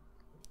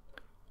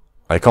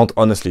 I can't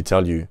honestly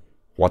tell you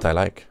what I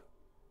like.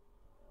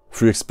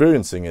 Through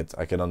experiencing it,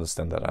 I can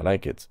understand that I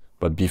like it,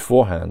 but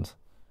beforehand,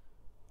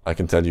 I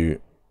can tell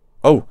you,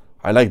 oh,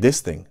 I like this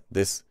thing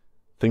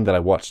that I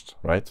watched,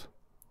 right?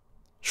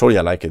 Surely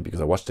I like it because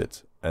I watched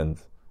it and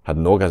had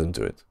an orgasm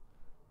to it.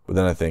 But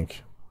then I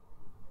think,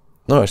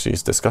 no, actually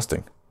it's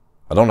disgusting.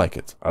 I don't like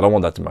it. I don't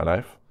want that in my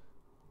life.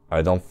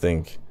 I don't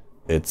think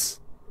it's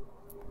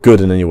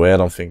good in any way. I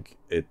don't think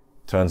it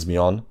turns me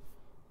on.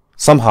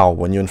 Somehow,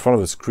 when you're in front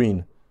of a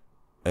screen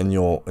and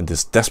you're in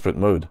this desperate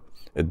mode,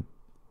 I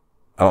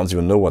don't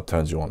even know what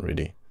turns you on,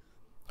 really.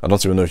 I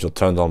don't even know if you're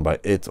turned on by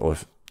it or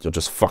if you're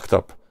just fucked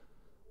up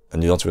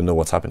and you don't even know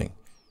what's happening.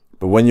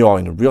 But when you are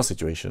in a real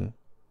situation,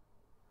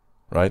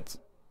 right,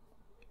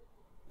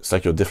 it's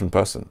like you're a different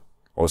person,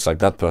 or it's like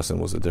that person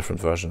was a different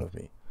version of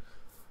me.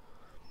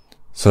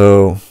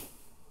 So,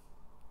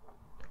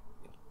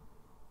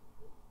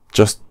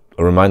 just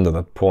a reminder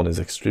that porn is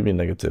extremely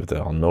negative.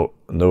 There are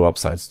no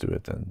upsides to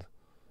it, and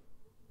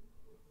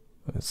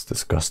it's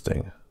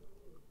disgusting.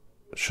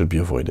 It should be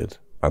avoided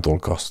at all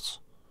costs.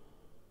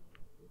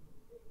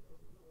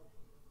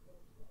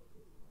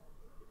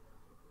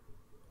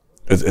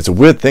 It's a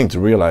weird thing to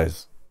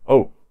realize.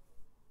 Oh,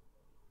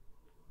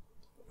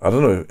 I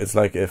don't know. It's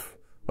like it's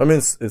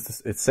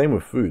same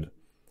with food.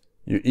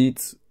 You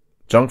eat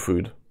junk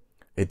food,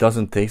 it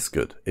doesn't taste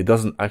good. It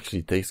doesn't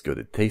actually taste good.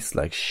 It tastes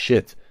like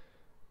shit.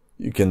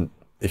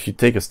 If you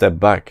take a step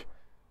back,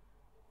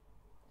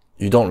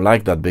 you don't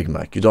like that Big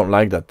Mac. You don't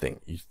like that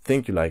thing. You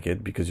think you like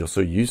it because you're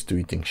so used to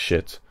eating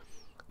shit,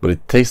 but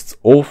it tastes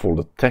awful.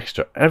 The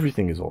texture,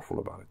 everything is awful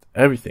about it.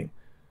 Everything.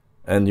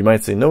 And you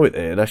might say, no,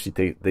 it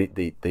actually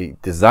they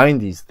design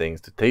these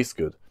things to taste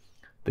good.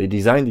 They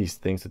design these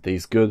things to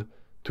taste good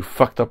to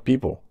fucked up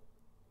people.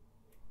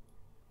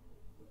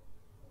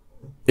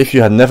 If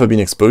you had never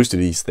been exposed to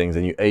these things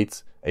and you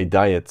ate a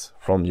diet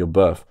from your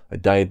birth, a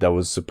diet that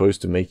was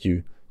supposed to make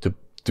you,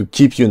 to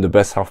keep you in the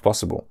best health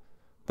possible,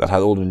 that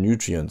had all the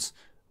nutrients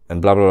and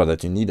blah, blah, blah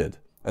that you needed,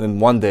 and then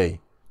one day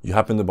you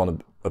happened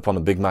upon a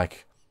Big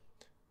Mac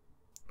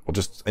or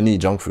just any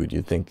junk food,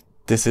 you'd think,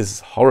 this is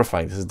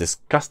horrifying, this is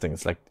disgusting,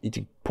 it's like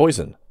eating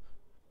poison.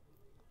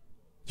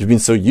 You've been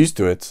so used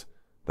to it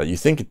that you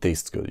think it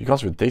tastes good. You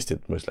can't even taste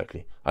it, most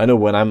likely. I know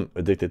when I'm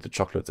addicted to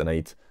chocolate and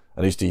I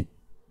used to eat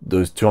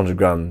those 200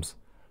 grams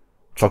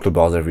chocolate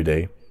bars every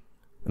day,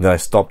 and then I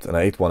stopped and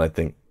I ate one, I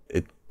think,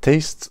 it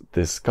tastes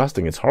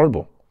disgusting, it's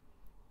horrible.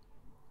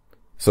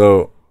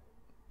 So,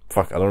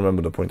 I don't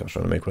remember the point I was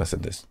trying to make when I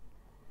said this.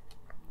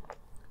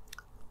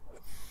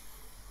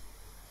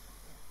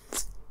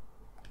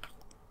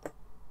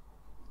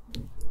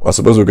 I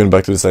suppose we're going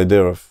back to this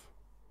idea of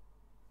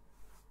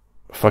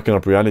fucking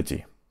up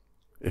reality.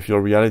 If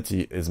your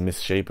reality is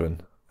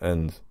misshapen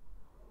and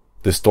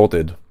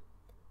distorted,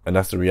 and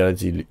that's the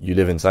reality you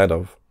live inside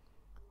of,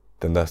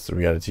 then that's the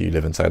reality you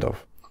live inside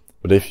of.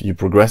 But if you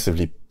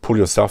progressively pull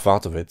yourself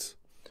out of it,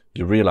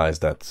 you realize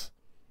that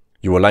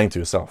you were lying to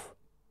yourself.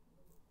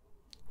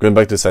 Going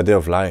back to this idea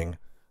of lying,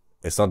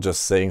 it's not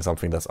just saying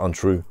something that's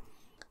untrue.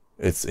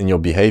 It's in your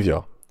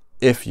behavior.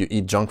 If you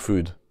eat junk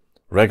food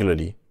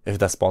regularly, if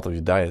that's part of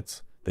your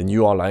diet, then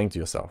you are lying to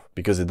yourself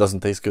because it doesn't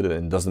taste good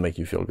and it doesn't make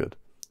you feel good.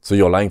 So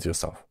you're lying to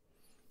yourself.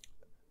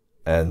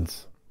 And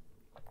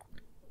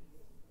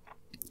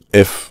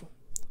if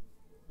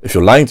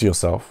you're lying to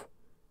yourself,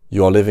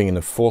 you are living in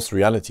a false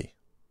reality.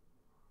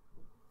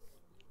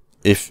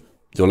 If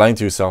you're lying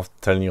to yourself,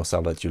 telling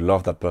yourself that you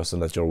love that person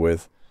that you're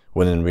with,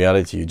 when in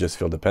reality you just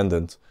feel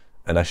dependent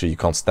and actually you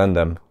can't stand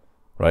them,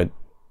 right?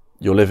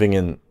 You're not living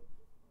in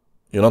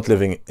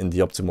the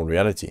optimal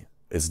reality.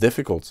 It's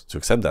difficult to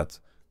accept that,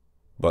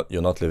 but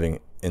you're not living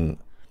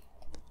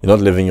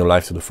your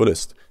life to the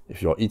fullest.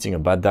 If you're eating a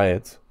bad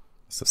diet,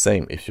 it's the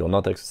same. If you're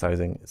not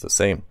exercising, it's the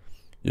same.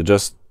 You're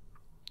just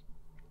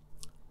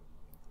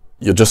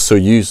so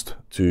used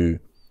to,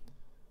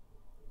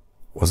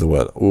 what's the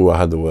word? Oh, I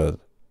had the word.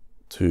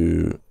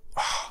 Come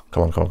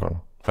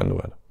on. Find the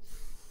word.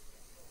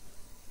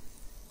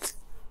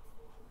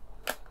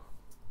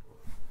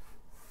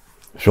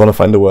 If you want to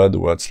find the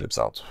word slips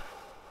out.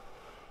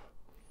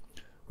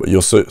 But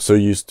you're so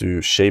used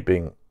to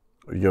shaping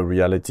your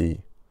reality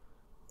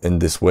in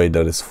this way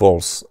that is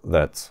false,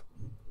 that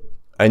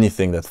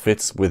anything that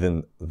fits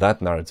within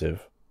that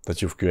narrative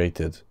that you've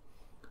created,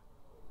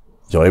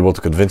 you're able to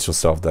convince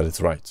yourself that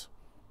it's right.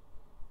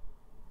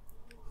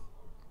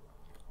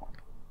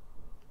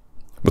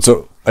 But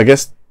so I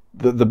guess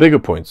the bigger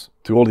point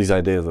to all these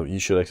ideas of you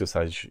should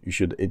exercise, you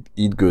should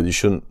eat good, you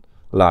shouldn't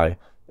lie,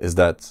 is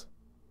that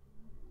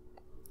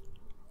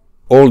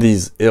all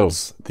these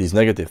ills, these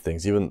negative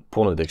things, even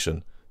porn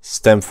addiction,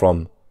 stem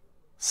from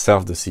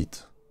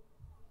self-deceit.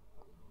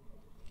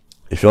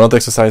 If you're not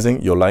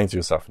exercising, you're lying to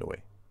yourself in a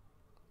way.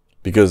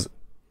 Because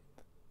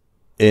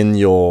in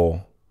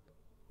your,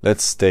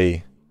 let's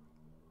stay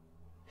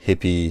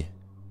hippie-ish,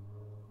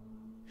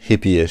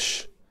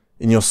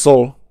 in your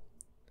soul,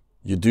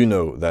 you do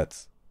know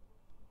that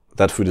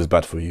that food is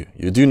bad for you.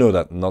 You do know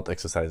that not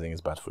exercising is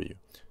bad for you.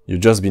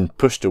 You've just been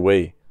pushed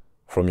away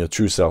from your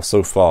true self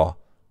so far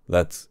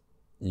that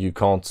you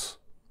can't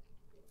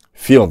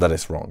feel that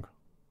it's wrong.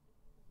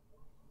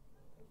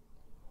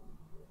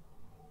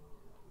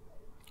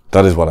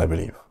 That is what I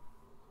believe.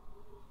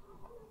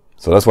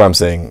 So that's why I'm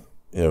saying,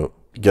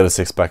 get a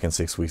six-pack in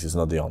 6 weeks is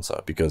not the answer,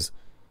 because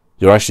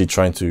you're actually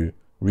trying to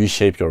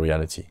reshape your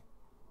reality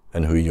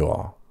and who you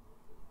are.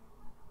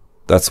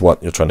 That's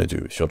what you're trying to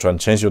do. If you're trying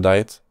to change your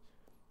diet,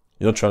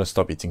 you're not trying to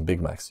stop eating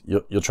Big Macs.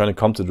 You're trying to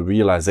come to the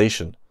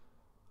realization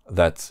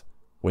that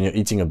when you're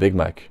eating a Big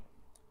Mac,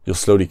 you're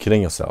slowly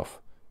killing yourself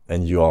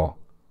and you are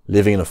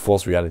living in a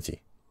false reality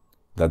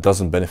that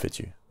doesn't benefit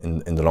you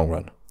in the long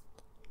run.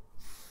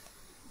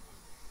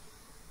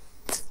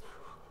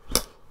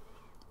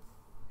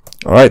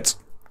 All right.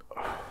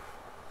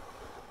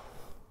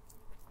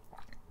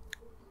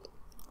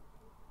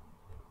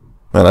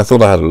 Man, I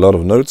thought I had a lot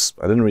of notes.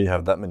 I didn't really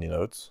have that many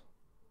notes.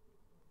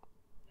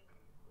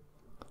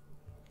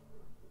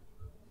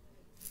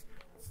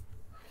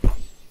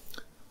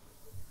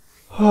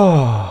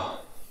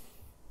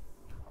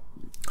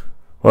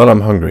 Well,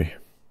 I'm hungry.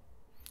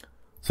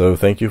 So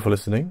thank you for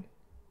listening.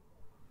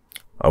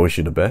 I wish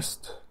you the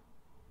best.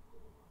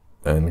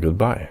 And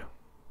goodbye.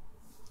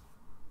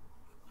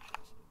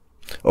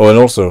 Oh, and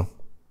also,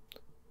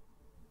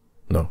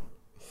 no.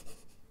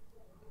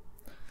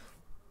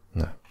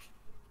 I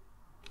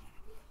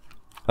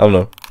don't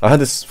know. I had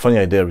this funny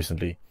idea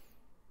recently.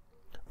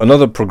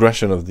 Another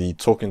progression of the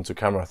talking to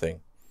camera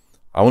thing.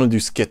 I want to do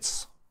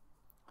skits.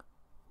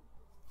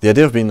 The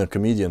idea of being a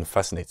comedian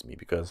fascinates me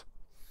because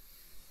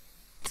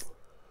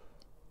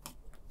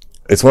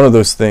it's one of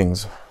those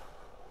things.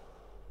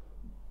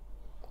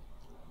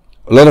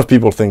 A lot of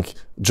people think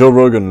Joe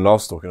Rogan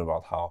loves talking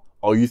about how,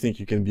 oh, you think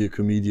you can be a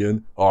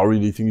comedian? Oh, I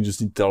really think you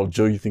just need to tell a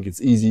joke. You think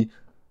it's easy?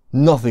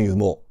 Nothing is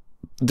more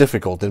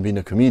difficult than being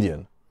a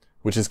comedian,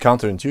 which is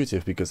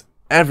counterintuitive because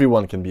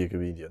everyone can be a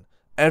comedian.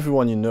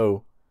 Everyone you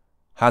know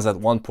has at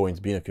one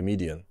point been a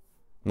comedian.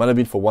 Might have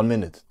been for 1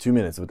 minute, 2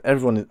 minutes, but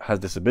everyone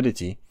has this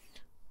ability.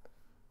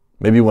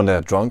 Maybe when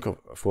they're drunk,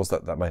 of course,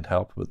 that might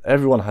help, but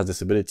everyone has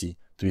this ability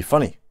to be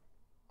funny.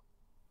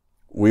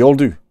 We all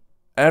do.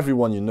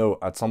 Everyone you know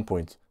at some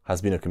point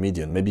has been a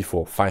comedian, maybe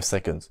for 5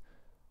 seconds,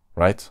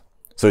 right?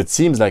 So it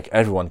seems like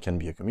everyone can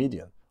be a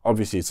comedian.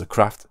 Obviously, it's a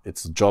craft,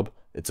 it's a job,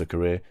 it's a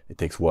career, it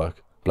takes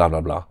work, blah,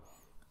 blah, blah.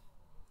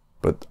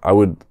 But I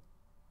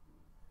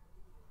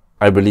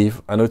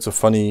believe, I know it's a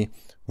funny,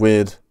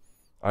 weird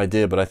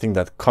idea, but I think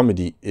that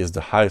comedy is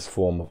the highest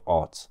form of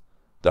art.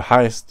 The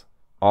highest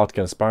art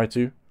can aspire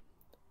to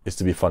is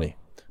to be funny.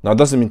 Now, it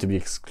doesn't mean to be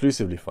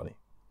exclusively funny,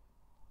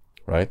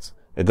 right?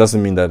 It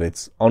doesn't mean that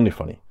it's only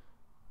funny.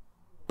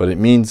 But it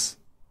means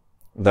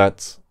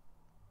that,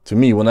 to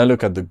me, when I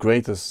look at the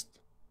greatest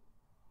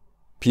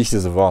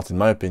pieces of art, in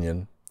my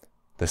opinion,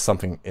 there's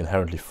something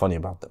inherently funny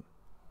about them.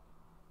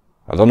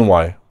 I don't know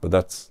why, but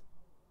that's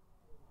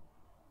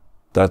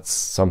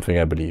something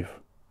I believe.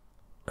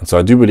 And so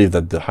I do believe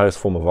that the highest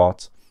form of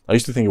art, I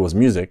used to think it was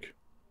music,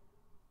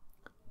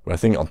 but I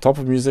think on top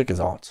of music is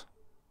art.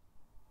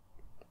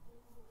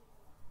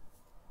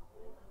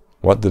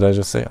 What did I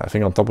just say? I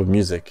think on top of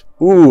music.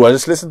 Ooh, I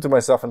just listened to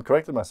myself and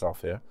corrected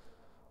myself here.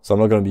 So I'm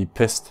not going to be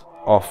pissed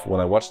off when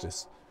I watch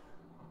this.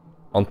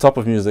 On top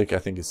of music, I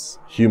think it's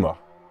humor,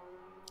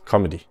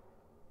 comedy.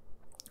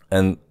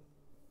 And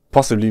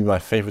possibly my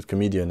favorite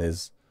comedian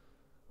is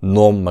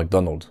Norm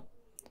Macdonald.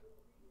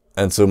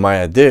 And so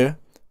my idea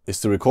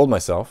is to record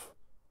myself,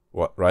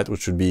 right,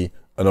 which would be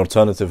an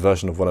alternative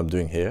version of what I'm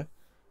doing here.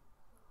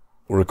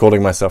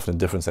 Recording myself in a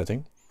different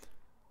setting.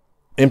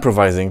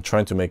 Improvising,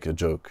 trying to make a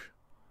joke.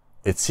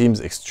 It seems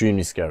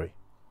extremely scary.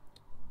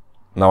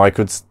 Now I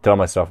could tell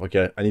myself,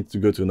 okay, I need to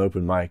go to an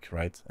open mic,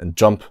 right? And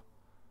jump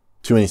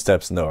too many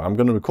steps. No, I'm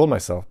going to record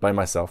myself by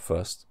myself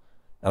first.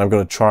 And I'm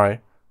going to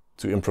try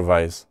to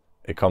improvise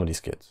a comedy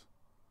skit.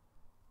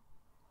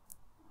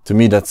 To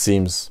me, that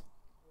seems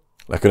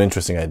like an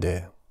interesting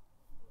idea.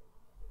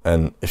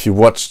 And if you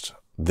watched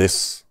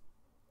this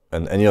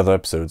and any other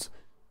episodes,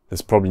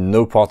 there's probably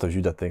no part of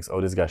you that thinks, oh,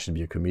 this guy should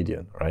be a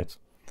comedian, right?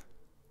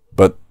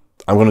 But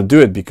I'm going to do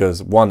it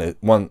because one,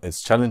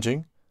 it's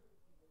challenging.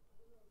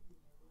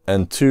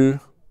 And two,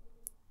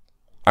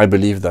 I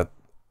believe that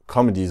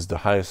comedy is the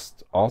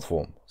highest art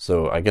form.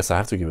 So I guess I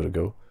have to give it a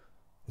go.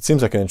 It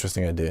seems like an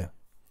interesting idea.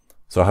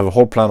 So I have a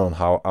whole plan on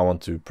how I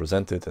want to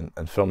present it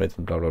and film it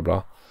and blah, blah,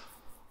 blah.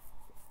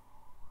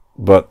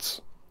 But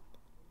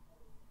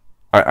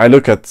I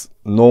look at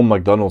Norm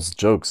Macdonald's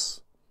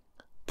jokes.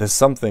 There's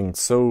something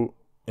so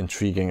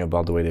intriguing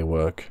about the way they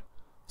work.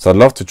 So I'd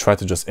love to try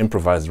to just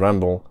improvise,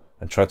 ramble,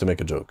 and try to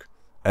make a joke.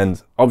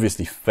 And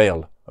obviously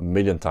fail a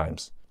million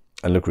times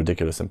and look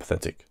ridiculous and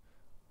pathetic.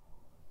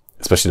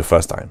 Especially the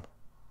first time.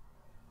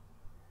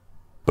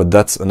 But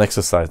that's an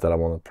exercise that I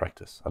want to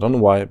practice. I don't know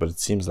why, but it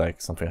seems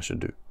like something I should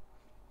do.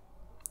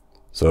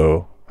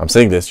 So I'm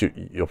saying this,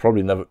 you're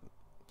probably not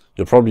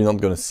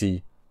going to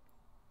see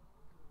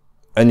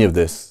any of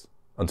this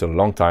until a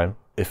long time,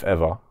 if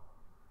ever.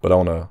 But I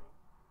want to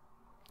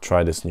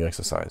try this new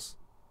exercise.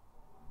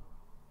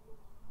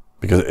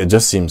 Because it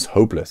just seems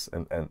hopeless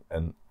and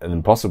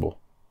impossible.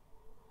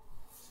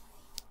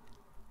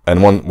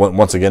 And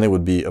once again, it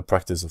would be a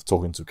practice of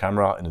talking to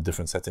camera in a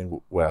different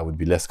setting where I would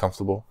be less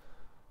comfortable.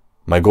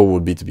 My goal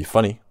would be to be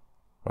funny,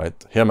 right?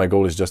 Here my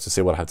goal is just to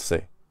say what I had to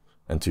say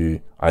and to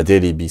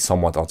ideally be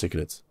somewhat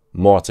articulate,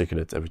 more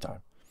articulate every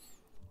time.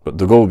 But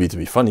the goal would be to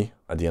be funny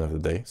at the end of the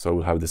day. So I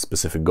would have this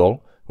specific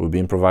goal. It would be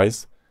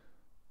improvised.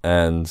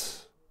 And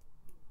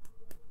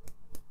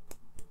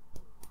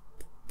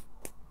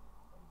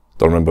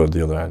don't remember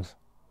the other end.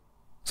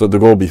 So the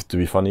goal would be to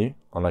be funny,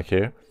 unlike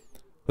here.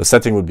 The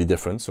setting would be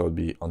different, so it would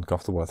be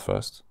uncomfortable at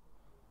first.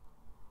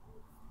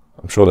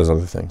 I'm sure there's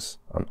other things.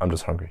 I'm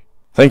just hungry.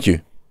 Thank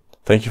you.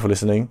 Thank you for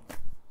listening.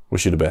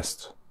 Wish you the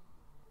best.